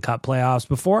Stanley Cup playoffs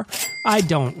before. I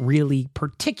don't really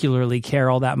particularly care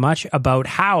all that much about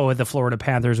how the Florida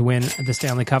Panthers win the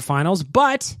Stanley Cup finals,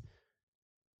 but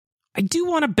I do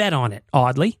want to bet on it,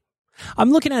 oddly.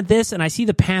 I'm looking at this and I see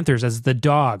the Panthers as the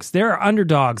dogs. They're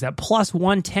underdogs at plus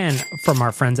 110 from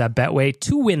our friends at Betway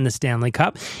to win the Stanley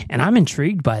Cup, and I'm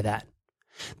intrigued by that.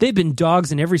 They've been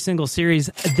dogs in every single series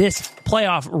this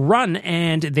playoff run,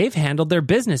 and they've handled their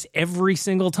business every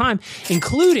single time,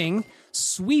 including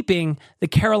sweeping the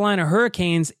Carolina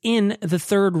Hurricanes in the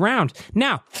third round.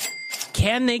 Now,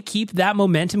 can they keep that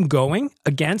momentum going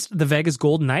against the Vegas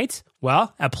Golden Knights?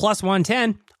 Well, at plus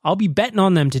 110, I'll be betting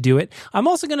on them to do it. I'm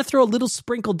also going to throw a little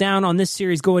sprinkle down on this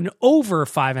series going over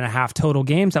 5.5 total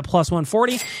games at plus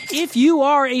 140. If you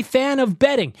are a fan of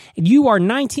betting and you are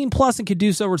 19 plus and could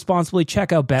do so responsibly,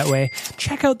 check out Betway.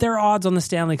 Check out their odds on the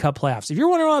Stanley Cup playoffs. If you're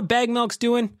wondering what Bag Milk's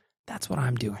doing, that's what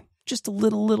I'm doing. Just a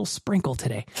little sprinkle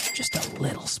today. Just a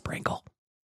little sprinkle.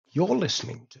 You're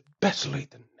listening to Better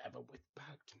Late Than Never with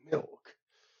Bagged Milk.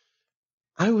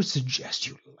 I would suggest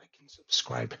you like and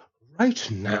subscribe right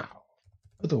now.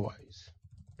 Otherwise,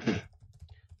 the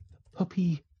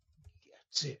puppy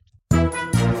gets it.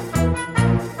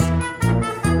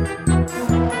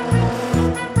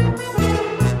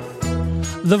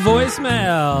 The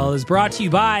voicemail is brought to you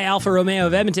by Alfa Romeo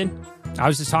of Edmonton. I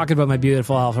was just talking about my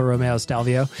beautiful Alfa Romeo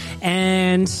Stelvio,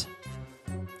 and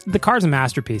the car's a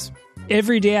masterpiece.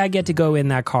 Every day I get to go in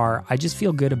that car, I just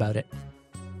feel good about it.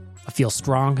 I feel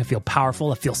strong, I feel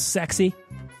powerful, I feel sexy.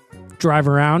 Drive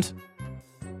around,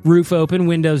 roof open,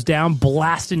 windows down,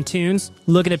 blasting tunes,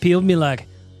 looking at people and be like,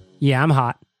 yeah, I'm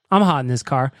hot. I'm hot in this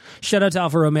car. Shout out to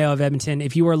Alfa Romeo of Edmonton.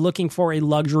 If you are looking for a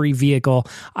luxury vehicle,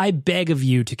 I beg of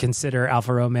you to consider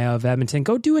Alfa Romeo of Edmonton.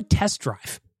 Go do a test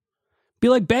drive. Be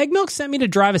like, Bag Milk sent me to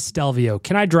drive a Stelvio.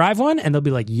 Can I drive one? And they'll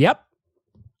be like, yep.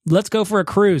 Let's go for a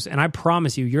cruise. And I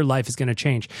promise you, your life is going to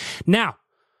change. Now,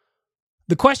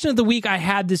 the question of the week I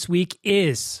had this week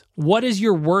is, what is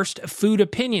your worst food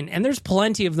opinion? And there's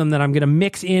plenty of them that I'm going to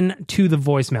mix in to the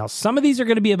voicemail. Some of these are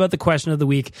going to be about the question of the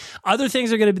week. Other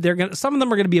things are going to be, some of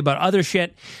them are going to be about other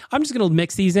shit. I'm just going to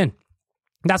mix these in.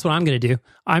 That's what I'm going to do.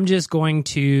 I'm just going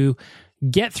to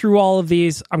get through all of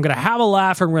these. I'm going to have a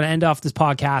laugh, and we're going to end off this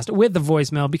podcast with the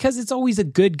voicemail because it's always a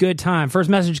good time. First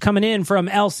message coming in from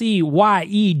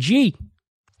LCYEG.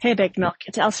 Hey, Big Milk.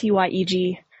 It's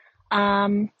LCYEG.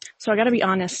 So I got to be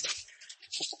honest.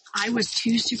 I was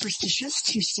too superstitious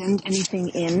to send anything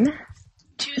in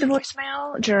to the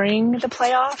voicemail during the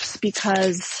playoffs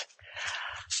because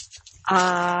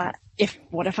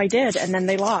what if I did and then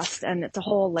they lost, and it's a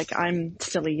whole like I'm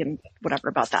silly and whatever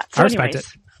about that. So I respect anyways,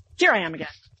 it. Here I am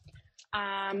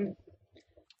again.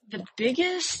 The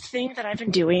biggest thing that I've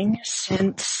been doing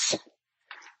since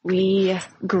we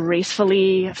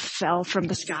gracefully fell from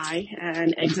the sky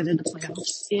and exited the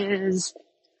playoffs is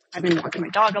I've been walking my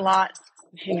dog a lot,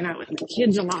 hanging out with my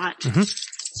kids a lot. Mm-hmm.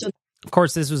 So, of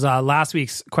course, this was last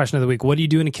week's question of the week. What are you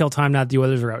doing to kill time now that the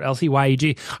Oilers are out?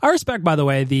 LCYEG. I respect, by the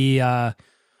way,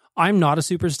 I'm not a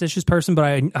superstitious person, but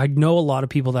I know a lot of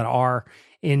people that are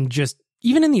in just,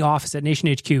 even in the office at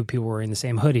Nation HQ, people were wearing the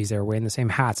same hoodies, they were wearing the same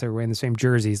hats, they were wearing the same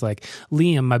jerseys. Like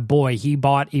Liam, my boy, he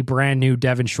bought a brand new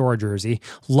Devon Shore jersey,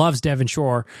 loves Devon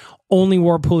Shore, only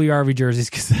wore Puljujärvi jerseys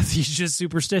because he's just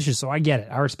superstitious. So I get it.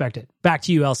 I respect it. Back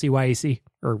to you, LCYEC.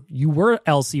 Or you were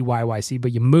LCYYC,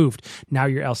 but you moved. Now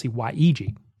you're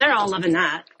LCYEG. They're all loving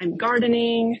that. I'm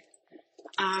gardening.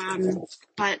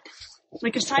 But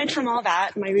like aside from all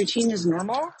that, my routine is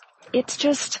normal. It's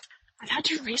just I've had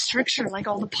to restructure like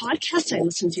all the podcasts I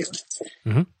listen to.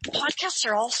 Mm-hmm. Podcasts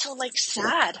are also like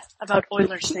sad about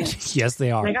Oilers things. Yes,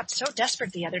 they are. And I got so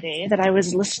desperate the other day that I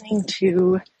was listening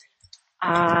to,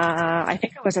 I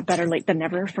think it was a Better Late Than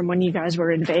Never from when you guys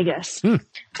were in Vegas.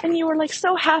 And you were like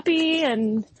so happy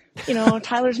and, you know,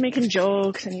 Tyler's making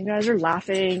jokes and you guys are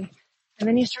laughing. And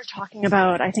then you start talking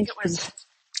about, I think it was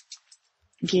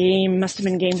must have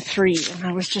been game 3. And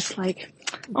I was just like,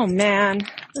 oh man,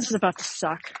 this is about to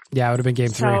suck. Yeah, it would have been game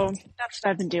 3. So that's what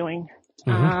I've been doing.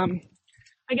 Mm-hmm.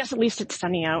 I guess at least it's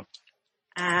sunny out.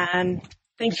 And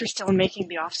thanks for still making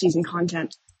the off-season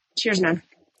content. Cheers, man.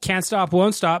 Can't stop,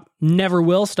 won't stop, never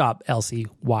will stop,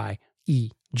 LCYEG.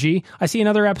 I see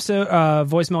another episode,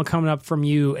 voicemail coming up from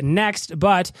you next,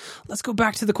 but let's go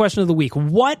back to the question of the week.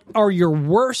 What are your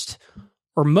worst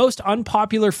or most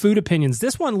unpopular food opinions?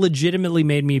 This one legitimately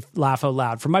made me laugh out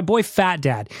loud. From my boy Fat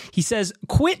Dad. He says,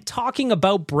 quit talking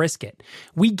about brisket.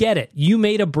 We get it. You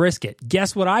made a brisket.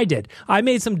 Guess what I did? I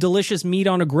made some delicious meat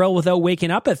on a grill without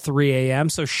waking up at 3 a.m.,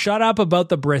 so shut up about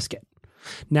the brisket.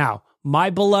 Now,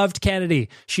 my beloved Kennedy,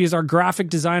 she is our graphic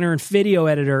designer and video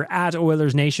editor at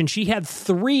Oilers Nation. She had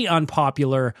 3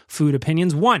 unpopular food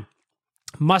opinions. 1,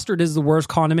 mustard is the worst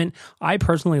condiment. I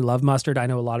personally love mustard. I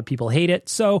know a lot of people hate it,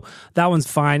 so that one's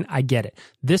fine. I get it.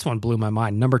 This one blew my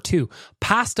mind. Number 2,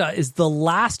 pasta is the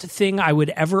last thing I would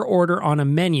ever order on a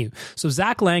menu. So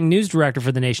Zach Lang, news director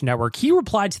for the Nation Network, he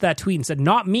replied to that tweet and said,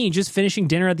 not me, just finishing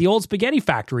dinner at the old spaghetti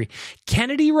factory.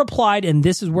 Kennedy replied, and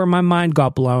this is where my mind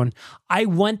got blown, I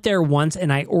went there once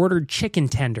and I ordered chicken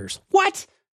tenders. What?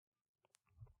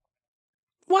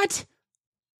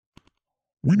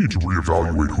 We need to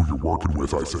reevaluate who you're working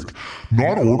with, I think.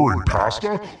 Not ordering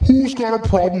pasta? Who's got a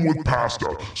problem with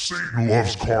pasta? Satan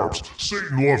loves carbs.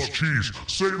 Satan loves cheese.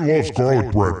 Satan loves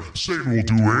garlic bread. Satan will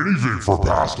do anything for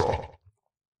pasta.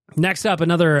 Next up,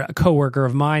 another coworker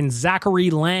of mine,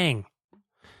 Zachary Lang.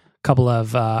 Couple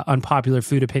of unpopular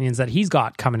food opinions that he's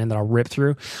got coming in that I'll rip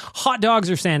through. Hot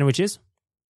dogs or sandwiches?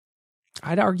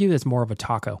 I'd argue that's more of a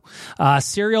taco.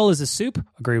 Cereal is a soup.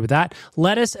 Agree with that.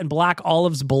 Lettuce and black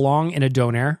olives belong in a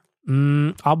donair.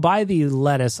 I'll buy the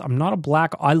lettuce. I love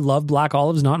black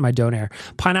olives, not in my donair.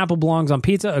 Pineapple belongs on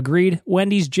pizza. Agreed.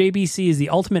 Wendy's JBC is the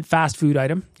ultimate fast food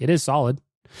item. It is solid.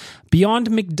 Beyond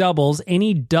McDoubles,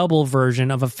 any double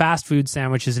version of a fast food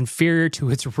sandwich is inferior to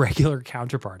its regular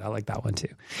counterpart. I like that one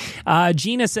too.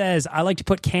 Gina says, I like to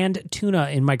put canned tuna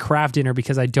in my craft dinner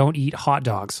because I don't eat hot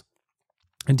dogs.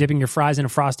 And dipping your fries in a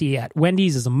Frosty at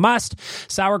Wendy's is a must.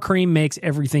 Sour cream makes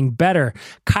everything better.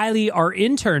 Kylie, our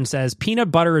intern, says peanut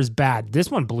butter is bad.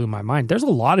 This one blew my mind. There's a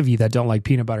lot of you that don't like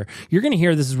peanut butter. You're going to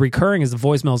hear this is recurring as the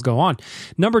voicemails go on.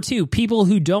 Number 2, people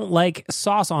who don't like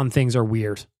sauce on things are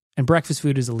weird. And breakfast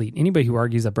food is elite. Anybody who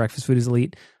argues that breakfast food is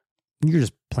elite, you're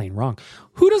just plain wrong.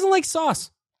 Who doesn't like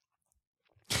sauce?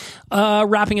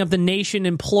 Wrapping up the Nation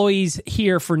employees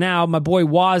here for now. My boy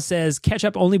Waz says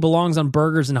ketchup only belongs on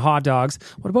burgers and hot dogs.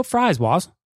 What about fries, Waz?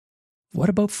 What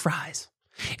about fries?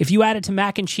 If you add it to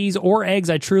mac and cheese or eggs,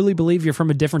 I truly believe you're from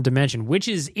a different dimension, which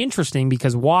is interesting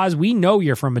because Waz, we know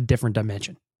you're from a different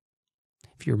dimension.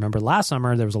 If you remember last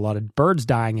summer, there was a lot of birds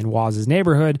dying in Waz's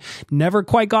neighborhood. Never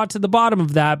quite got to the bottom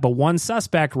of that, but one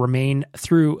suspect remained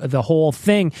through the whole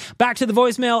thing. Back to the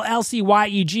voicemail,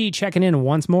 LCYEG checking in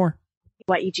once more.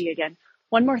 YEG again.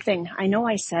 one more thing. I know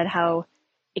I said how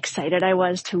excited I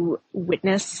was to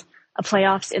witness a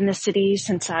playoffs in the city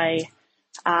since I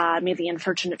made the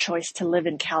unfortunate choice to live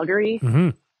in Calgary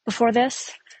before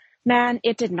this. Man,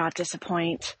 it did not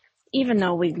disappoint. Even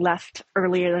though we left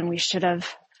earlier than we should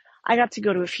have, I got to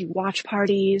go to a few watch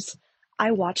parties.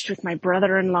 I watched with my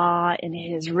brother-in-law in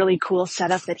his really cool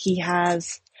setup that he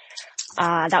has.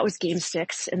 That was Game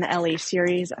 6 in the LA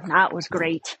series, and that was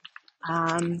great.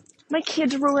 My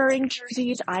kids were wearing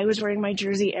jerseys. I was wearing my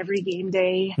jersey every game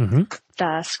day.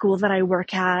 The school that I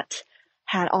work at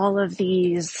had all of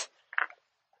these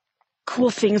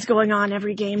cool things going on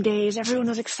every game days. Everyone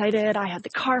was excited. I had the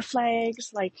car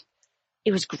flags. Like,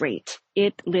 it was great.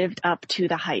 It lived up to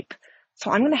the hype. So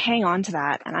I'm going to hang on to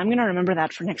that, and I'm going to remember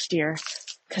that for next year,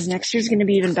 because next year's going to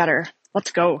be even better.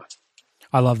 Let's go.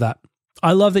 I love that.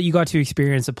 I love that you got to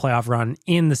experience a playoff run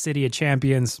in the City of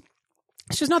Champions.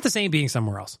 It's just not the same being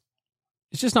somewhere else.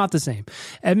 It's just not the same.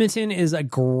 Edmonton is a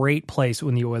great place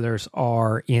when the Oilers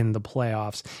are in the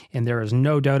playoffs, and there is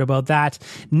no doubt about that.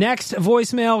 Next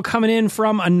voicemail coming in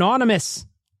from Anonymous.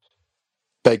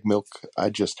 Bag Milk, I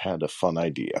just had a fun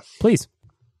idea. Please.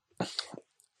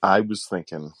 I was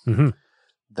thinking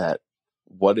that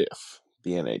what if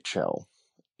the NHL,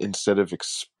 instead of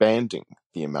expanding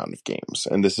the amount of games,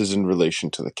 and this is in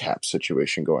relation to the cap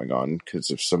situation going on, because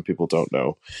if some people don't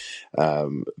know,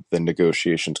 the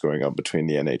negotiations going on between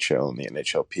the NHL and the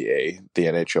NHLPA, the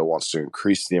NHL wants to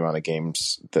increase the amount of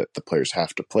games that the players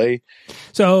have to play.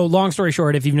 So long story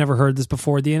short, if you've never heard this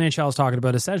before, the NHL is talking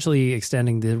about essentially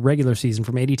extending the regular season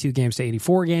from 82 games to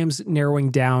 84 games,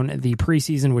 narrowing down the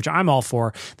preseason, which I'm all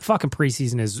for. The fucking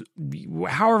preseason is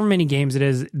however many games it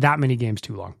is, that many games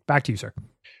too long. Back to you, sir.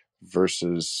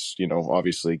 Versus,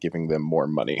 obviously giving them more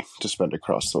money to spend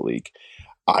across the league.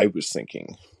 I was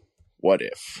thinking, what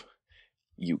if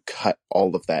you cut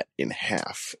all of that in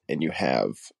half and you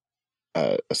have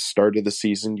a start of the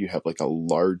season, you have like a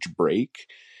large break,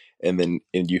 and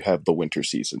you have the winter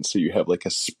season. So you have like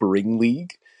a spring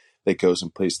league that goes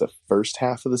and plays the first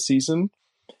half of the season.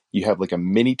 You have like a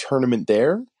mini tournament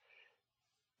there.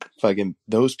 Fucking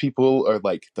those people are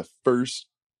like the first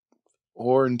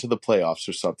or into the playoffs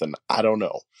or something. I don't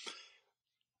know.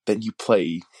 Then you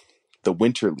play the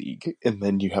Winter League, and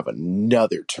then you have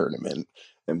another tournament,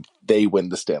 and they win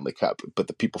the Stanley Cup. But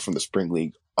the people from the Spring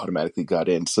League automatically got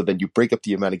in. So then you break up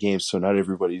the amount of games, so not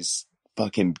everybody's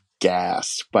fucking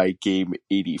gassed by game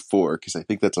 84, because I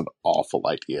think that's an awful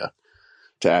idea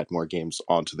to add more games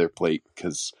onto their plate,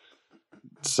 because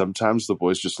sometimes the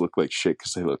boys just look like shit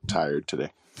because they look tired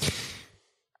today.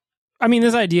 I mean,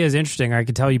 this idea is interesting. I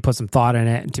could tell you put some thought in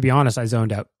it. And to be honest, I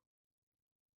zoned out.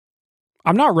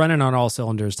 I'm not running on all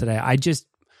cylinders today.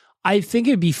 I think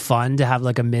it'd be fun to have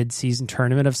like a mid-season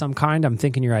tournament of some kind. I'm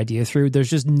thinking your idea through.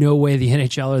 There's just no way the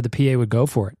NHL or the PA would go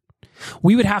for it.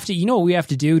 We would have to, what we have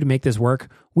to do to make this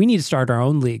work? We need to start our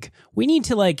own league. We need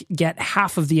to like get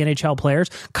half of the NHL players,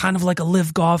 kind of like a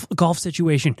live golf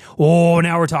situation. Oh,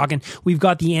 now we're talking. We've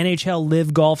got the NHL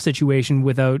live golf situation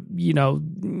without,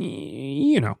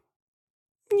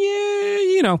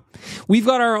 we've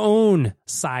got our own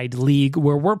side league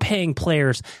where we're paying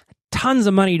players tons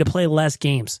of money to play less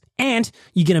games. And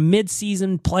you get a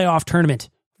mid-season playoff tournament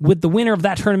with the winner of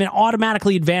that tournament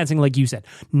automatically advancing, like you said.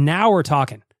 Now we're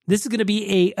talking. This is going to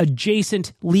be a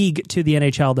adjacent league to the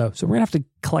NHL, though. So we're going to have to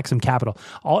collect some capital.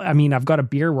 I've got a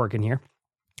beer working here.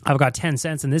 I've got 10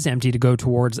 cents in this empty to go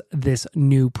towards this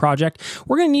new project.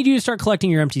 We're going to need you to start collecting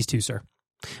your empties too, sir.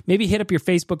 Maybe hit up your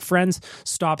Facebook friends.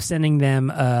 Stop sending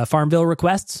them Farmville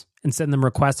requests and send them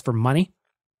requests for money.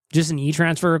 Just an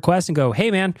e-transfer request and go,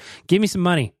 hey, man, give me some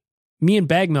money. Me and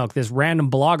Bag Milk, this random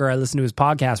blogger I listen to his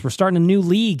podcast, we're starting a new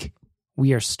league.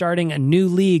 We are starting a new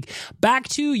league. Back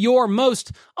to your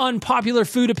most unpopular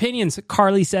food opinions.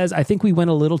 Carly says, I think we went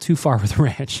a little too far with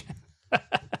ranch. I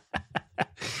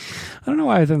don't know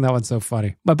why I think that one's so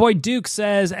funny. My boy Duke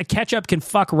says, ketchup can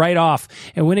fuck right off.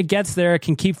 And when it gets there, it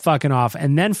can keep fucking off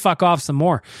and then fuck off some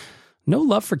more. No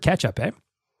love for ketchup, eh?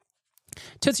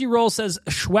 Tootsie Roll says,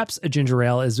 Schweppes ginger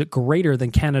ale is greater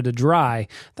than Canada Dry.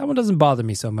 That one doesn't bother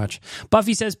me so much.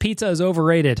 Buffy says, pizza is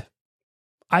overrated.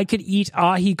 I could eat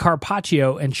ahi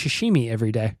carpaccio and sashimi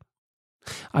every day.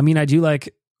 I mean, I do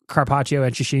like carpaccio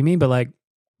and sashimi, but like,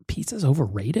 pizza's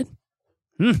overrated?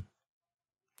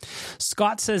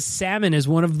 Scott says salmon is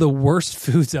one of the worst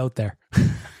foods out there.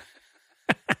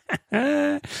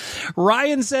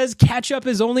 Ryan says ketchup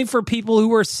is only for people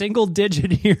who are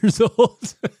single-digit years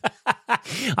old.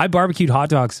 I barbecued hot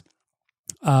dogs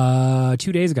 2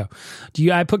 days ago.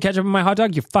 I put ketchup in my hot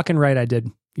dog? You're fucking right, I did.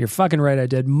 You're fucking right, I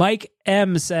did. Mike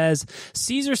M says,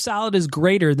 Caesar salad is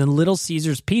greater than Little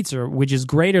Caesar's pizza, which is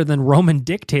greater than Roman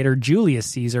dictator Julius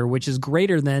Caesar, which is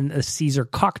greater than a Caesar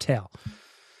cocktail.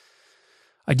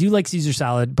 I do like Caesar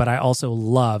salad, but I also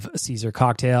love Caesar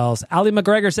cocktails. Ali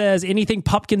McGregor says, anything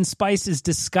pumpkin spice is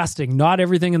disgusting. Not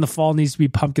everything in the fall needs to be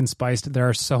pumpkin spiced. There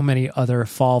are so many other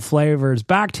fall flavors.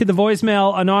 Back to the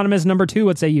voicemail. Anonymous number 2,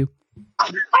 what say you?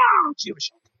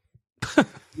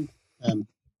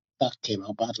 That came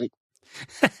out badly.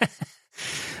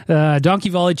 Donkey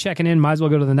Volley checking in. Might as well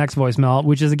go to the next voicemail,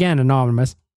 which is again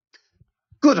anonymous.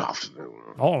 Good afternoon.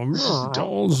 Oh,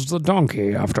 it's the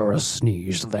donkey after a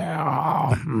sneeze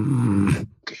there.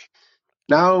 Okay.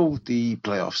 Now the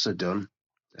playoffs are done,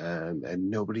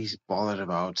 and nobody's bothered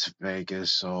about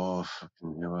Vegas or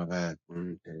whoever,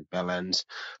 Bell Ends.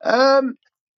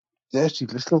 Dirty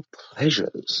little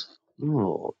pleasures.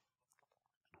 Ooh.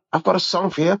 I've got a song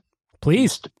for you.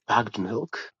 Please. Mr. Bagged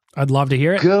Milk. I'd love to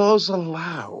hear it. Girls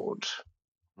Aloud.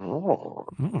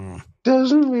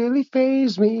 Doesn't really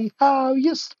faze me how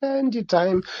you spend your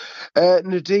time.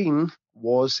 Nadine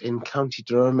was in County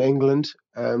Durham, England,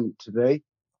 today,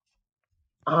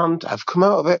 and I've come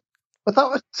out of it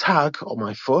without a tag on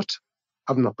my foot.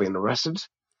 I've not been arrested.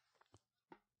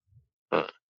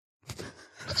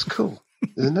 That's cool,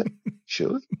 isn't it?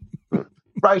 Surely.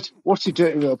 Right, what's your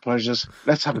dirty little pleasures?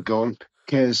 Let's have a go on,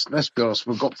 because let's be honest,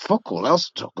 we've got fuck all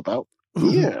else to talk about.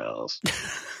 Yes.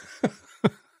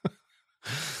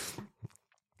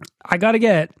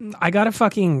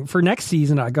 For next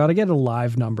season, I gotta get a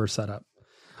live number set up.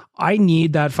 I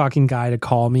need that fucking guy to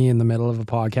call me in the middle of a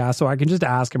podcast so I can just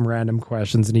ask him random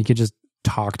questions and he could just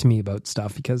talk to me about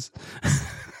stuff, because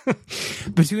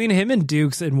between him and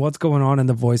Dukes and what's going on in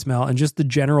the voicemail and just the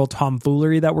general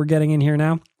tomfoolery that we're getting in here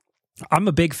now, I'm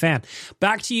a big fan.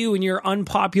 Back to you and your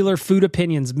unpopular food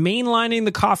opinions. Mainlining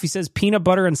the coffee says peanut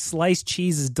butter and sliced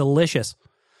cheese is delicious.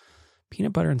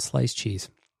 Peanut butter and sliced cheese.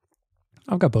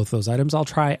 I've got both those items. I'll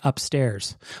try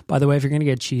upstairs. By the way, if you're going to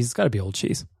get cheese, it's got to be old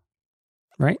cheese.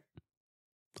 Right?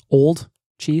 Old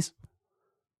cheese.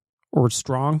 Or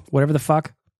strong. Whatever the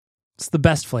fuck. It's the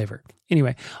best flavor.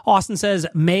 Anyway, Austin says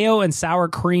mayo and sour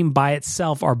cream by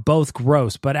itself are both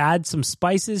gross, but add some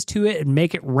spices to it and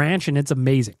make it ranch and it's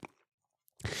amazing.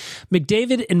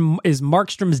 McDavid is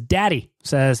Markstrom's daddy,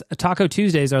 says Taco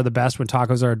Tuesdays are the best when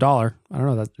tacos are $1. I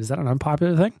don't know. Is that an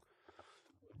unpopular thing?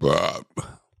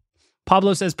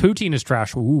 Pablo says poutine is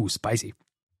trash. Ooh, spicy.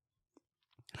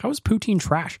 How is poutine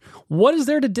trash? What is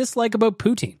there to dislike about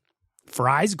poutine?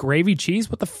 Fries, gravy, cheese?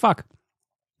 What the fuck?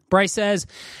 Bryce says,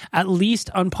 at least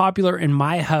unpopular in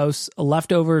my house,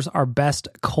 leftovers are best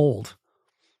cold.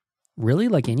 Really?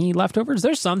 Like any leftovers?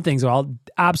 There's some things where I'll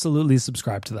absolutely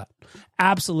subscribe to that.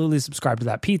 Absolutely subscribe to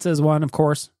that. Pizza is one, of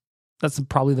course. That's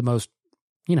probably the most,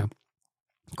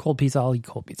 cold pizza. I'll eat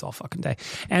cold pizza all fucking day.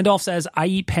 Andolph says, I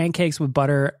eat pancakes with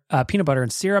butter, peanut butter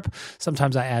and syrup.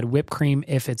 Sometimes I add whipped cream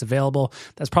if it's available.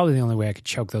 That's probably the only way I could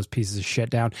choke those pieces of shit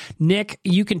down. Nick,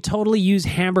 you can totally use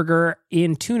hamburger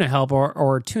in tuna helper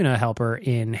or tuna helper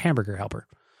in hamburger helper.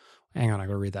 Hang on, I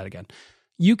gotta read that again.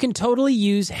 You can totally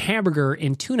use hamburger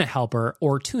in tuna helper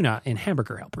or tuna in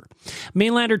hamburger helper.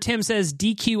 Mainlander Tim says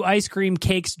DQ ice cream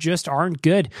cakes just aren't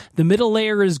good. The middle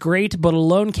layer is great, but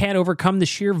alone can't overcome the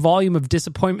sheer volume of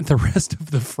disappointment the rest of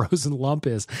the frozen lump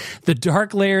is. The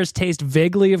dark layers taste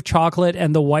vaguely of chocolate,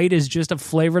 and the white is just a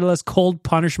flavorless cold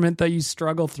punishment that you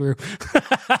struggle through.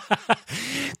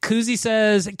 Kuzi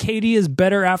says Katie is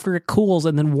better after it cools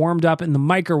and then warmed up in the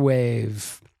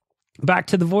microwave. Back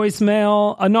to the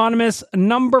voicemail. Anonymous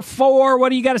number 4. What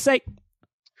do you got to say?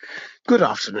 Good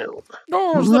afternoon.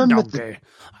 Oh, the donkey.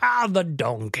 The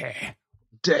donkey.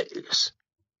 Days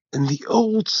in the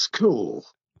old school.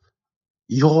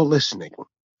 You're listening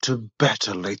to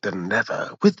Better Late Than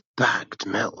Never with Bagged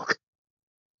Milk.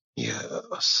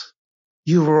 Yes.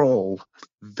 You were all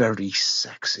very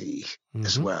sexy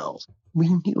as well. We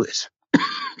knew it.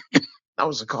 That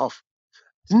was a cough.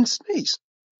 Didn't sneeze.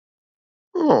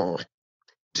 Oh,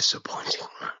 disappointing.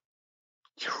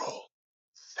 You're all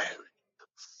very,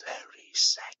 very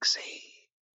sexy.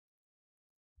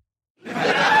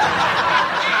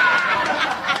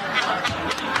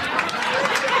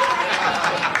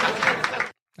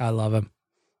 I love him.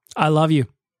 I love you.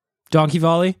 Donkey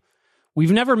Volley,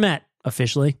 we've never met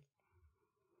officially,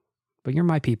 but you're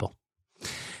my people.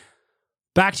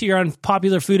 Back to your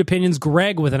unpopular food opinions.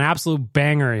 Greg with an absolute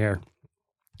banger here.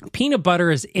 Peanut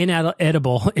butter is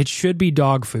inedible. It should be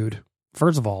dog food.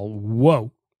 First of all,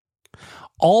 whoa.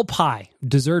 All pie,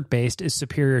 dessert-based, is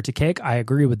superior to cake. I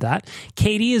agree with that.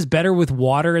 Katie is better with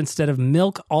water instead of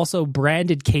milk. Also,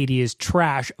 branded Katie is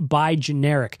trash. Buy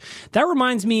generic. That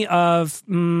reminds me of,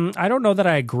 I don't know that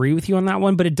I agree with you on that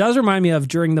one, but it does remind me of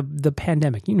during the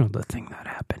pandemic. You know, the thing that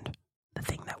happened. The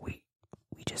thing that we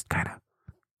just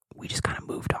kind of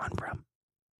moved on from.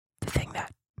 The thing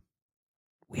that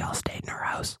we all stayed in our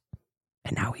house,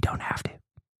 and now we don't have to.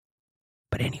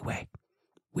 But anyway,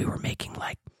 we were making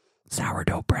like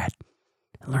sourdough bread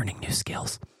and learning new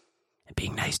skills and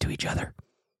being nice to each other,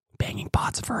 banging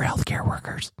pots for our healthcare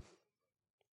workers.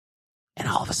 And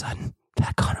all of a sudden,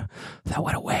 that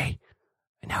went away,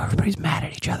 and now everybody's mad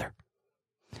at each other.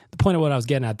 The point of what I was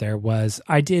getting at there was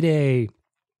I did a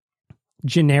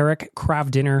generic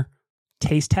Kraft Dinner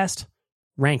taste test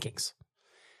rankings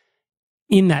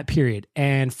in that period.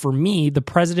 And for me, the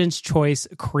President's Choice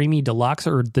Creamy Deluxe,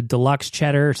 or the Deluxe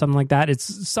Cheddar or something like that,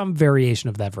 it's some variation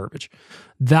of that verbiage.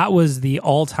 That was the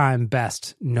all-time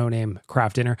best no-name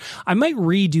Kraft Dinner. I might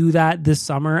redo that this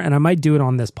summer, and I might do it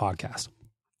on this podcast.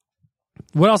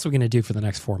 What else are we going to do for the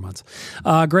next 4 months?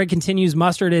 Greg continues,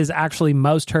 mustard is actually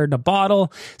mouse turd in a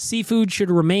bottle. Seafood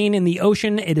should remain in the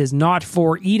ocean. It is not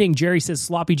for eating. Jerry says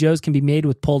sloppy joes can be made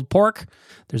with pulled pork.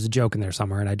 There's a joke in there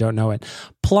somewhere, and I don't know it.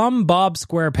 Plum Bob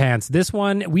SquarePants. This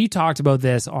one, we talked about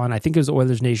this on, I think it was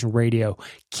Oilers Nation Radio.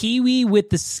 Kiwi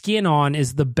with the skin on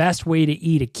is the best way to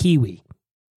eat a kiwi.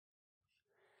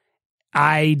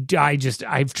 I've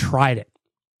tried it.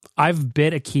 I've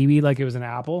bit a kiwi like it was an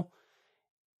apple.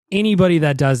 Anybody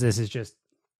that does this is just,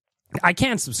 I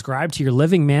can't subscribe to your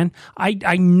living, man.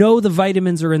 I know the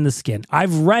vitamins are in the skin.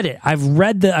 I've read it. I've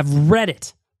read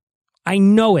it. I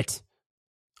know it.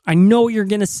 I know what you're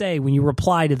going to say when you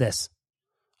reply to this.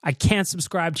 I can't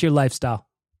subscribe to your lifestyle.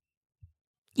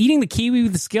 Eating the kiwi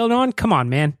with the skin on? Come on,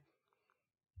 man.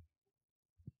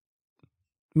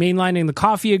 Mainlining the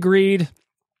coffee agreed.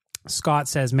 Scott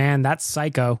says, man, that's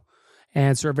psycho.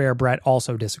 And Surveyor Brett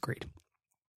also disagreed.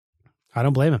 I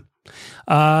don't blame him.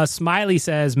 Smiley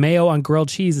says mayo on grilled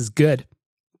cheese is good.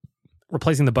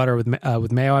 Replacing the butter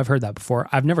with mayo. I've heard that before.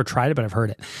 I've never tried it, but I've heard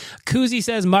it. Koozie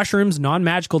says mushrooms,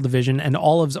 non-magical division, and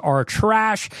olives are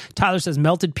trash. Tyler says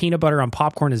melted peanut butter on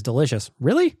popcorn is delicious.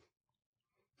 Really?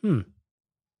 I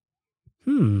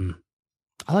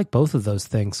like both of those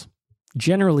things.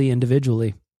 Generally,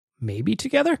 individually. Maybe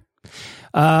together?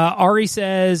 Ari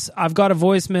says, I've got a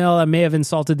voicemail. I may have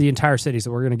insulted the entire city,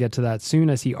 so we're going to get to that soon.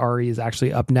 I see Ari is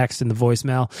actually up next in the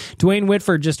voicemail. Dwayne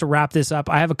Whitford, just to wrap this up,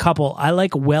 I have a couple. I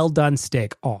like well-done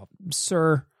steak. Oh,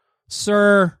 sir,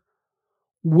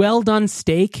 well-done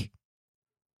steak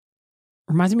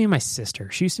reminds me of my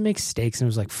sister. She used to make steaks, and it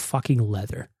was like fucking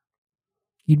leather.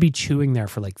 You'd be chewing there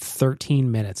for like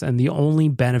 13 minutes, and the only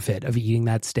benefit of eating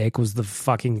that steak was the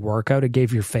fucking workout it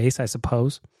gave your face, I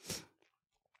suppose.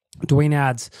 Dwayne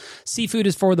adds, seafood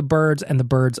is for the birds and the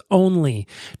birds only.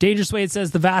 Dangerous Wade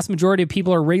says the vast majority of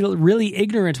people are really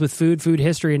ignorant with food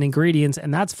history, and ingredients,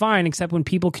 and that's fine, except when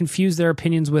people confuse their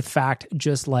opinions with fact,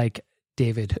 just like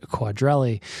David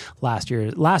Quadrelli,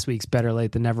 last week's Better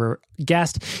Late Than Never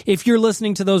guest. If you're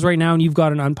listening to those right now and you've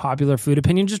got an unpopular food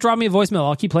opinion, just drop me a voicemail.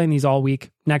 I'll keep playing these all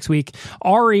week, next week.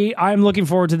 Ari, I'm looking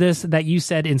forward to this, that you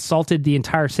said insulted the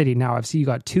entire city. Now, I've seen you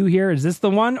got two here. Is this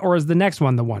the one, or is the next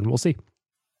one the one? We'll see.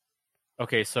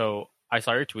 Okay, so I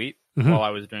saw your tweet while I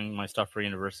was doing my stuff for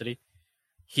university.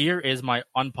 Here is my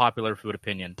unpopular food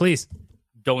opinion. Please.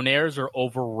 Donairs are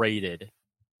overrated.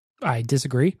 I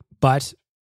disagree, but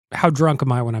how drunk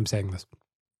am I when I'm saying this?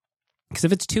 Because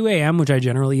if it's 2 a.m., which I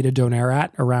generally eat a donair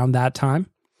at around that time,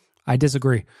 I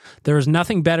disagree. There is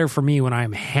nothing better for me when I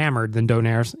am hammered than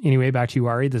donairs. Anyway, back to you,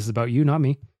 Ari. This is about you, not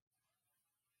me.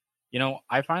 You know,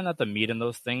 I find that the meat in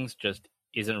those things just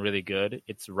isn't really good.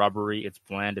 It's rubbery, it's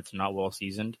bland, it's not well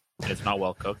seasoned, and it's not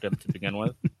well cooked to begin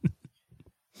with.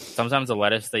 Sometimes the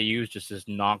lettuce they use just does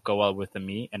not go well with the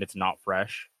meat, and it's not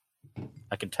fresh.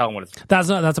 I can tell when it's... That's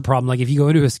a problem. Like if you go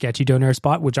into a sketchy donair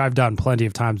spot, which I've done plenty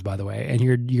of times, by the way, and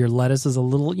your lettuce is a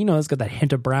little, it's got that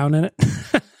hint of brown in it.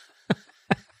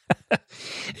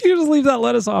 You just leave that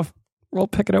lettuce off. I'll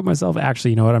pick it out myself.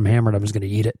 Actually, you know what? I'm hammered. I'm just going to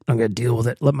eat it. I'm going to deal with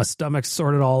it. Let my stomach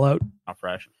sort it all out. Not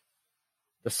fresh.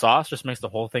 The sauce just makes the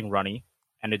whole thing runny,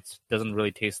 and it doesn't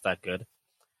really taste that good.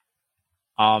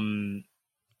 And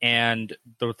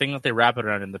the thing that they wrap it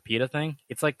around in the pita thing,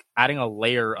 it's like adding a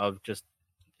layer of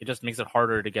it just makes it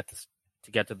harder to get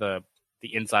to the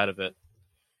inside of it.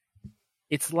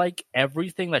 It's like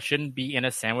everything that shouldn't be in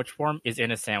a sandwich form is in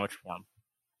a sandwich form.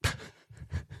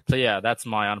 So yeah, that's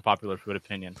my unpopular food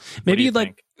opinion. Maybe you'd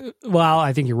like Well,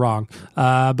 I think you're wrong.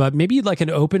 But maybe you'd like an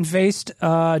open-faced,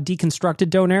 deconstructed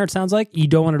donair, it sounds like. You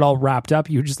don't want it all wrapped up.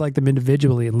 You just like them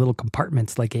individually in little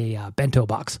compartments like a bento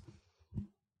box.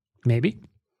 Maybe.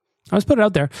 I just put it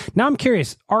out there. Now I'm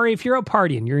curious, Ari, if you're out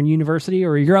partying, you're in university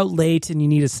or you're out late and you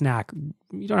need a snack,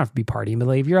 you don't have to be partying, but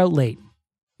like if you're out late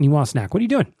and you want a snack, what are you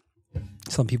doing?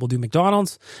 Some people do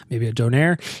McDonald's, maybe a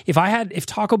donair. If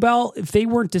Taco Bell, if they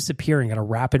weren't disappearing at a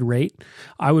rapid rate,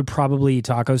 I would probably eat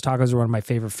tacos. Tacos are one of my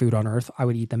favorite food on earth. I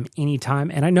would eat them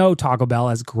anytime. And I know Taco Bell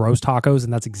has gross tacos,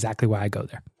 and that's exactly why I go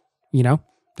there. You know,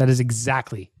 that is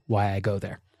exactly why I go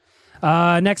there.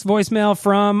 Next voicemail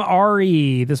from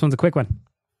Ari. This one's a quick one.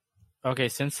 Okay,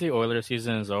 since the Oilers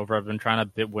season is over, I've been trying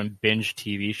to binge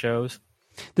TV shows.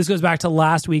 This goes back to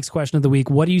last week's question of the week.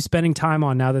 What are you spending time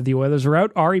on now that the Oilers are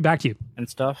out? Ari, back to you. And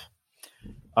stuff.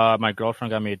 My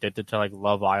girlfriend got me addicted to like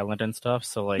Love Island and stuff.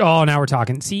 So like, oh, now we're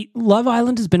talking. See, Love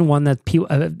Island has been one that people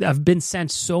have been sent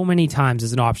so many times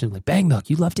as an option. Like, Bang Milk,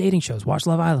 you love dating shows. Watch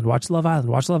Love Island. Watch Love Island.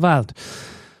 Watch Love Island.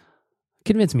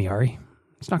 Convince me, Ari.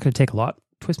 It's not going to take a lot.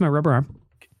 Twist my rubber arm.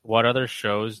 What other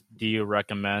shows do you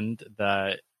recommend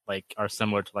that like are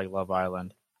similar to like Love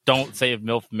Island? Don't say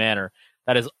MILF Manor.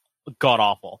 That is god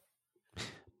awful.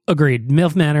 Agreed.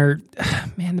 MILF Manor,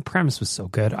 man, the premise was so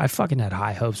good. I fucking had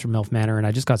high hopes for MILF Manor, and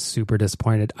I just got super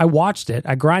disappointed. I watched it.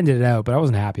 I grinded it out, but I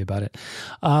wasn't happy about it.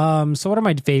 So what are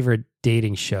my favorite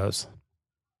dating shows?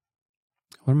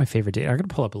 What are my favorite dating? I'm going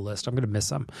to pull up a list. I'm going to miss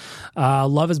some.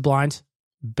 Love is Blind.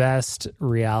 Best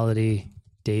reality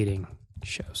dating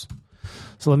shows.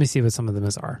 So let me see what some of them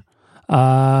are.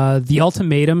 The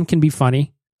Ultimatum can be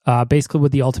funny. Basically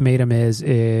what the ultimatum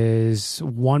is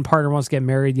one partner wants to get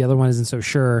married, the other one isn't so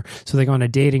sure. So they go on a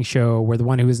dating show where the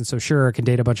one who isn't so sure can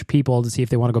date a bunch of people to see if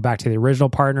they want to go back to the original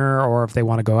partner or if they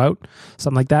want to go out.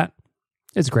 Something like that.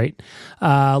 It's great.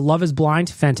 Love is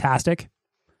Blind. Fantastic.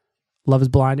 Love is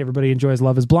Blind. Everybody enjoys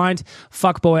Love is Blind.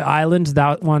 Fuckboy Island.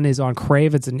 That one is on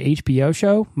Crave. It's an HBO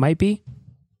show. Might be.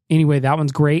 Anyway, that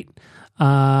one's great.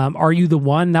 Are You the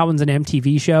One? That one's an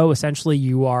MTV show. Essentially,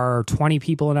 you are 20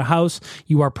 people in a house.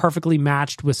 You are perfectly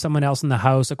matched with someone else in the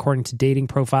house according to dating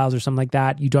profiles or something like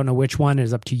that. You don't know which one. It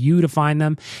is up to you to find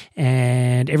them.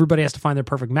 And everybody has to find their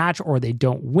perfect match or they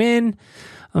don't win.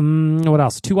 What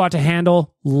else? Too Hot to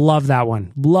Handle. Love that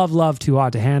one. Love Too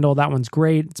Hot to Handle. That one's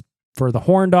great. It's for the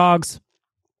horn dogs.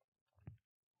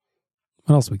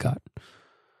 What else we got?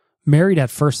 Married at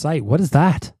First Sight. What is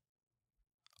that?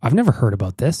 I've never heard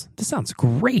about this. This sounds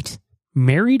great.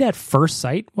 Married at First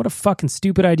Sight? What a fucking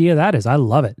stupid idea that is. I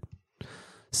love it.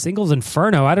 Singles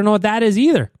Inferno. I don't know what that is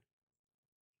either.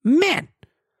 Man,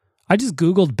 I just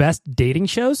Googled best dating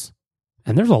shows,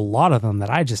 and there's a lot of them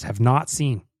that I just have not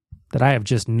seen.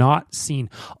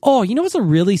 Oh, you know what's a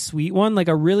really sweet one? Like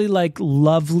a really like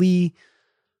lovely,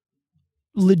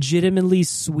 legitimately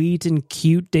sweet and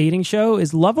cute dating show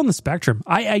is Love on the Spectrum.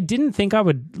 I didn't think I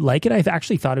would like it. I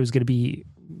actually thought it was going to be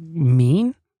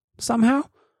mean somehow.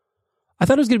 I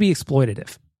thought it was going to be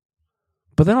exploitative.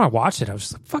 But then I watched it. I was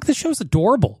just like, fuck, this show's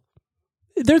adorable.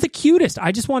 They're the cutest.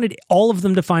 I just wanted all of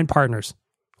them to find partners.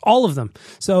 All of them.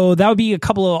 So that would be a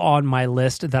couple on my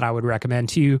list that I would recommend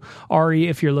to you, Ari,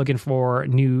 if you're looking for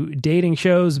new dating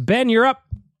shows. Ben, you're up.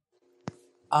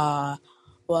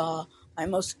 Well, my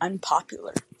most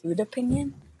unpopular food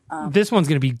opinion. This one's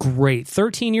going to be great.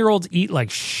 13-year-olds eat like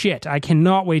shit. I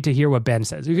cannot wait to hear what Ben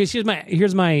says. Because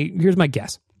here's my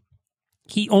guess.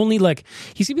 He's going to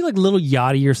be like Little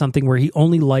Yachty or something where he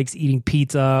only likes eating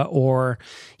pizza or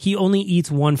he only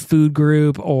eats one food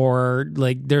group or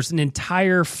like there's an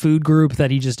entire food group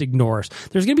that he just ignores.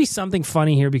 There's going to be something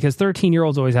funny here because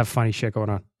 13-year-olds always have funny shit going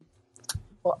on.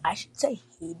 Well, I should say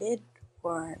hated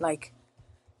or like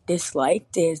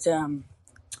disliked is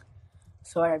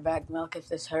sorry, Bag Milk, if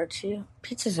this hurts you.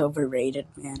 Pizza's overrated,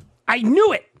 man. I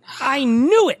knew it. I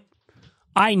knew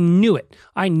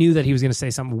that he was going to say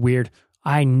something weird.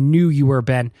 I knew you were,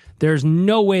 Ben. There's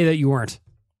no way that you weren't.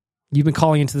 You've been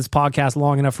calling into this podcast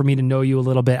long enough for me to know you a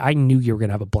little bit. I knew you were going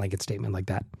to have a blanket statement like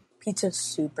that. Pizza's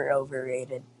super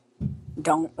overrated.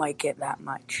 Don't like it that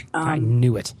much. I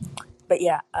knew it. But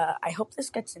yeah, I hope this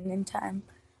gets in time.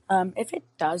 If it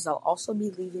does, I'll also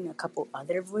be leaving a couple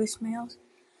other voicemails.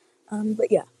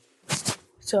 But yeah,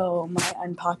 so my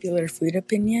unpopular food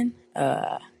opinion,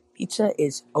 pizza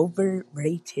is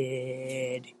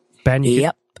overrated. Ben,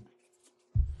 Yep.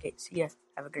 Okay, see ya.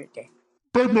 Have a great day.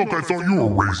 Bad Milk, I thought you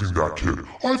were raising that kid.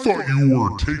 I thought you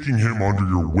were taking him under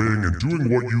your wing and doing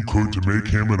what you could to make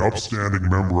him an upstanding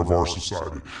member of our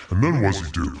society. And then what's he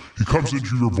do? He comes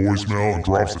into your voicemail and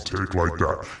drops a take like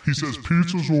that. He says,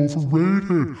 pizza's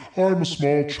overrated. I'm a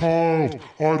small child.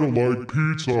 I don't like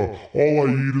pizza. All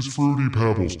I eat is Fruity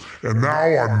Pebbles. And now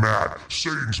I'm mad.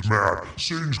 Satan's mad.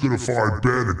 Satan's gonna find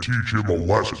Ben and teach him a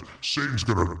lesson. Satan's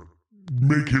gonna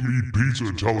make him eat pizza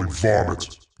until he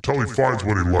vomits. Until he finds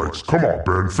what he likes. Come on,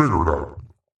 Ben, figure it out.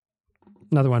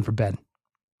 Another one for Ben.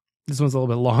 This one's a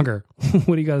little bit longer.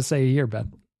 What do you got to say here,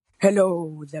 Ben?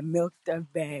 Hello, the milk the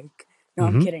bag. No,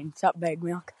 I'm kidding. What's up, Bag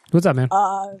Milk? What's up, man?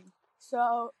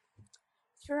 So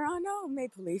Toronto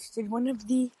Maple Leafs did one of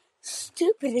the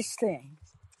stupidest things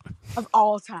of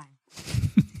all time.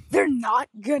 They're not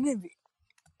gonna be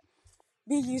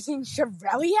using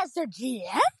Chiarelli as their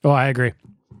GM. Oh, I agree.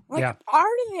 Are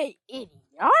they idiotic?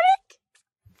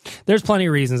 There's plenty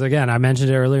of reasons. Again, I mentioned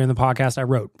it earlier in the podcast. I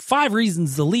wrote 5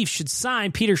 reasons the Leafs should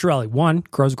sign Peter Chiarelli. 1,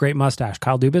 grows a great mustache.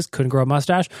 Kyle Dubas couldn't grow a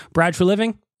mustache. Brad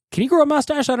Treliving, can he grow a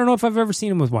mustache? I don't know if I've ever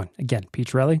seen him with one. Again, Pete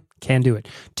Chiarelli can do it.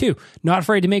 2, not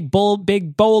afraid to make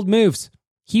big, bold moves.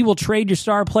 He will trade your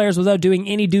star players without doing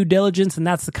any due diligence, and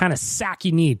that's the kind of sack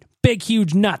you need. Big,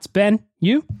 huge nuts. Ben,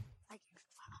 you?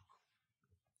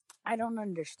 I don't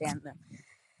understand them.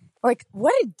 Like,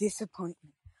 what a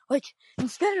disappointment. Like,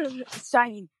 instead of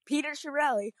signing Peter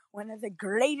Chiarelli, one of the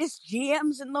greatest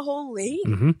GMs in the whole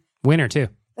league, Winner, too.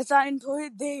 they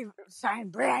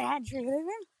signed Brad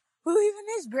Treliving, who even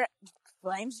is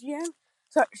Flames GM.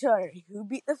 Sorry, who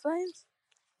beat the Flames?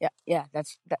 Yeah,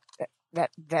 that's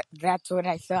what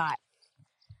I thought.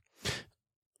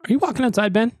 Are you walking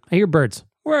outside, Ben? I hear birds.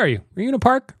 Where are you? Are you in a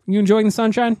park? Are you enjoying the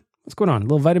sunshine? What's going on? A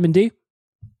little vitamin D?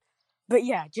 But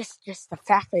yeah, just the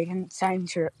fact they didn't sign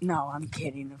No, I'm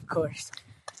kidding, of course.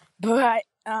 But,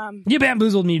 You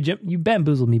bamboozled me, Jim. You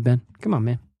bamboozled me, Ben. Come on,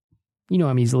 man. You know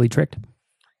I'm easily tricked.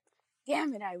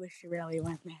 Damn it, I wish you really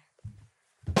went there.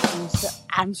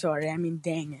 I'm sorry, I mean,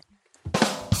 dang it.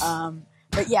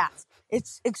 But yeah,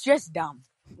 it's just dumb.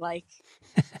 Like,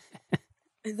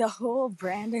 the whole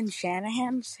Brandon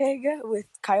Shanahan saga with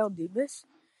Kyle Dubas.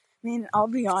 I mean, I'll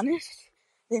be honest,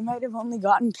 they might have only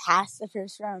gotten past the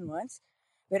first round once,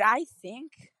 but I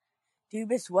think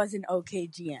Dubas was an okay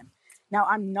GM. Now,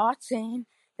 I'm not saying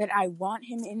that I want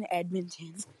him in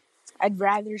Edmonton. I'd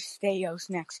rather Stayos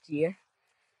next year.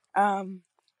 But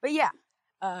yeah,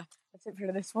 that's it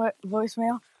for this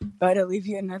voicemail. But I'll leave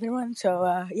you another one.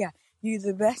 So, yeah, you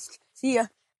the best. See ya.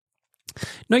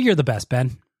 No, you're the best,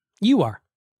 Ben. You are.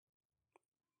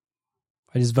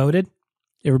 I just voted.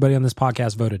 Everybody on this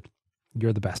podcast voted.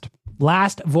 You're the best.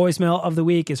 Last voicemail of the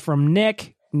week is from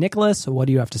Nick. Nicholas, what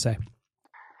do you have to say?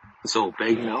 So,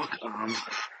 Bag Milk,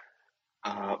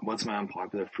 what's my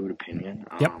unpopular food opinion?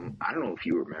 Yep. I don't know if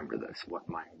you remember this, what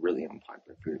my really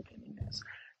unpopular food opinion is.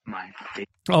 My favorite.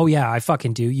 Oh, yeah, I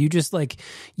fucking do. You just like,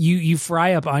 you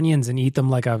fry up onions and eat them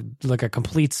like a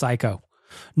complete psycho.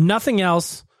 Nothing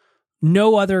else.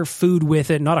 No other food with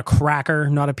it. Not a cracker.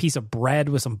 Not a piece of bread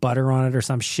with some butter on it or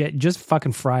some shit. Just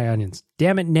fucking fry onions.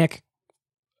 Damn it, Nick.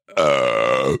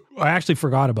 I actually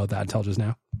forgot about that until just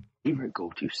now. Favorite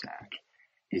go-to snack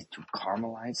is to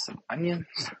caramelize some onions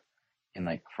in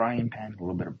like frying pan, a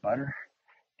little bit of butter,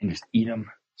 and just eat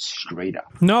them straight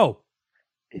up. No.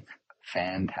 It's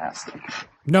fantastic.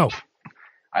 No.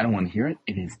 I don't want to hear it.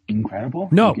 It is incredible.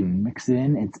 No. You can mix it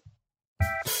in.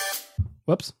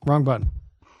 Whoops, wrong button.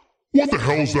 What the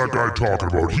hell's that guy talking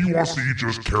about? He wants to eat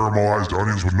just caramelized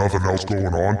onions with nothing else going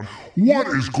on? What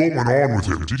is going on with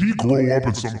him? Did he grow up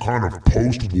in some kind of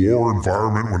post-war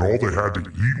environment when all they had to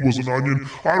eat was an onion?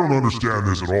 I don't understand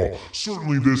this at all.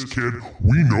 Certainly this kid,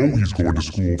 we know he's going to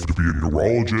school to be a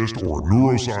neurologist or a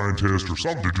neuroscientist or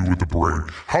something to do with the brain.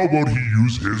 How about he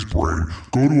use his brain,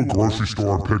 go to a grocery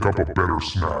store and pick up a better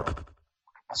snack?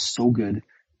 So good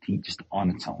to eat just on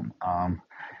its own.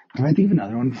 Can I think of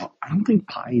another one? I don't think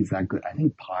pie is that good. I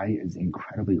think pie is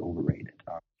incredibly overrated.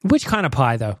 Which kind of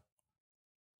pie, though?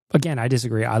 Again, I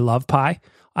disagree. I love pie.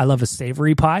 I love a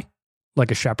savory pie, like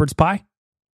a shepherd's pie.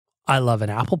 I love an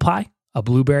apple pie, a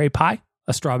blueberry pie,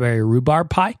 a strawberry rhubarb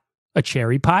pie, a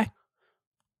cherry pie.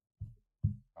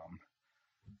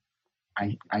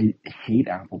 I hate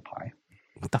apple pie.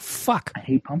 What the fuck? I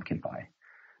hate pumpkin pie.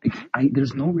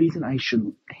 There's no reason I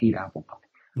should hate apple pie.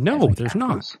 No, there's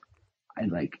not. I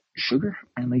like sugar.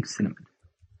 I like cinnamon.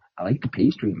 I like the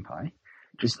pastry in pie.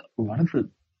 Just a lot of the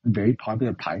very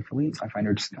popular pie fillings I find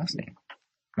are disgusting.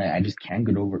 I just can't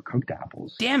get over cooked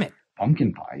apples. Damn it.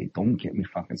 Pumpkin pie, don't get me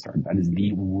fucking started. That is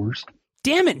the worst.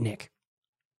 Damn it, Nick.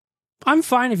 I'm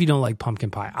fine if you don't like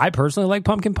pumpkin pie. I personally like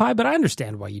pumpkin pie, but I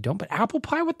understand why you don't. But apple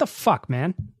pie, what the fuck,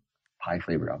 man? Pie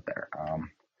flavor out there.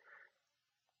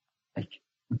 Like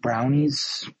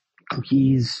brownies,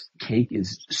 cookies, cake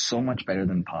is so much better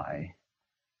than pie.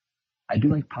 I do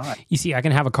like pie. You see, I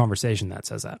can have a conversation that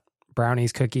says that.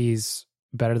 Brownies, cookies,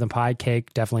 better than pie.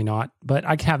 Cake, definitely not. But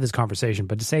I can have this conversation.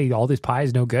 But to say all these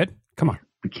pies no good? Come on.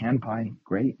 The canned pie,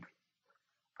 great.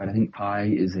 But I think pie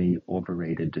is a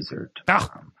overrated dessert.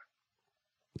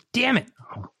 Damn it.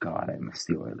 Oh, God, I miss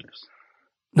the Oilers.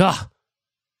 Ugh.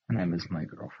 And I miss my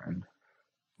girlfriend.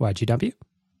 Why'd she dump you?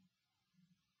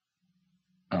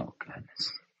 Oh,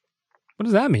 goodness. What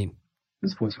does that mean?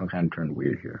 This voicemail kind of turned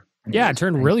weird here. Yeah, it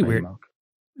turned really weird.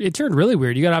 It turned really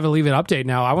weird. You got to have a leave it update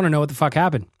now. I want to know what the fuck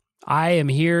happened. I am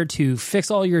here to fix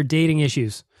all your dating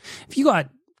issues. If you got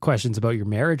questions about your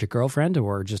marriage, a girlfriend,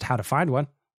 or just how to find one,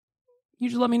 you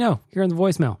just let me know here in the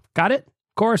voicemail. Got it?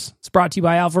 Of course. It's brought to you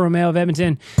by Alfa Romeo of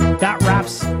Edmonton. That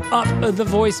wraps up the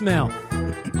voicemail.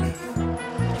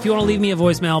 If you want to leave me a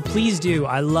voicemail, please do.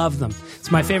 I love them.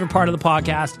 It's my favorite part of the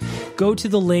podcast. Go to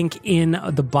the link in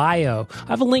the bio. I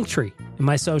have a link tree in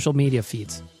my social media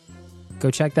feeds. Go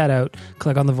check that out.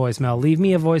 Click on the voicemail. Leave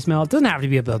me a voicemail. It doesn't have to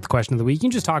be about the question of the week. You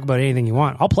can just talk about anything you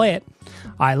want. I'll play it.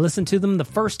 I listen to them the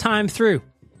first time through.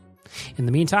 In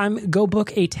the meantime, go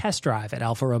book a test drive at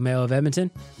Alfa Romeo of Edmonton.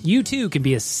 You too can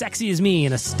be as sexy as me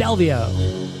in a Stelvio.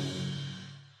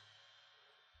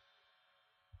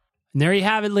 And there you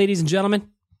have it, ladies and gentlemen.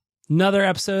 Another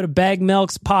episode of Bag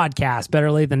Milk's podcast,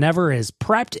 Better Late Than Never, is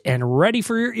prepped and ready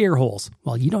for your ear holes.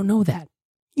 Well, you don't know that.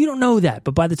 You don't know that,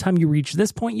 but by the time you reach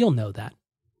this point, you'll know that.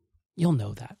 You'll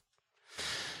know that.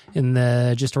 And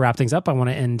just to wrap things up, I want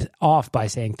to end off by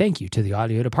saying thank you to the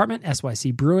audio department,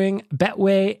 SYC Brewing,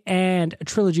 Betway, and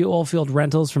Trilogy Oilfield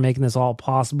Rentals for making this all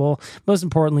possible. Most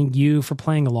importantly, you for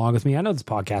playing along with me. I know this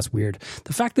podcast's weird.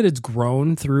 The fact that it's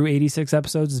grown through 86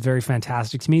 episodes is very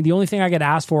fantastic to me. The only thing I get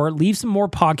asked for, leave some more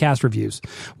podcast reviews,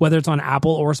 whether it's on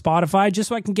Apple or Spotify, just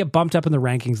so I can get bumped up in the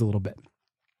rankings a little bit.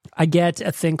 I get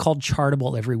a thing called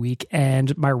Chartable every week,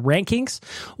 and my rankings,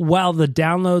 while the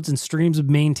downloads and streams have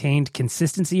maintained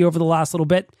consistency over the last little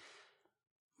bit,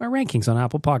 my rankings on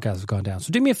Apple Podcasts have gone down.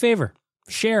 So do me a favor,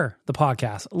 share the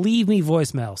podcast, leave me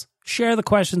voicemails, share the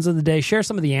questions of the day, share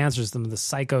some of the answers some of the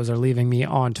psychos are leaving me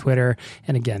on Twitter.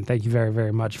 And again, thank you very,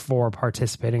 very much for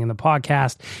participating in the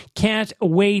podcast. Can't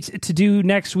wait to do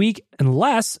next week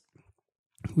unless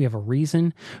we have a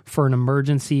reason for an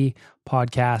emergency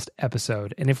podcast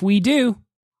episode. And if we do,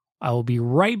 I will be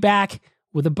right back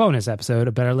with a bonus episode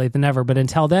of Better Late Than Never. But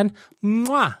until then,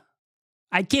 mwah,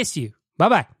 I kiss you.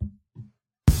 Bye-bye.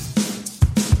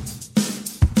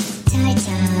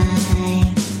 Tie-tie,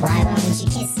 why won't you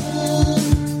kiss me?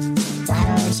 Why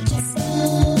won't you kiss me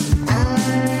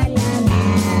on the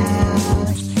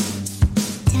mouth?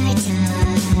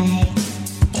 Tie-tie,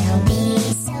 don't be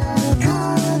so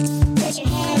cold. Put your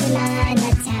hand in mine,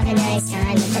 let's have a nice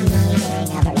time with the meaning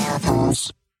of our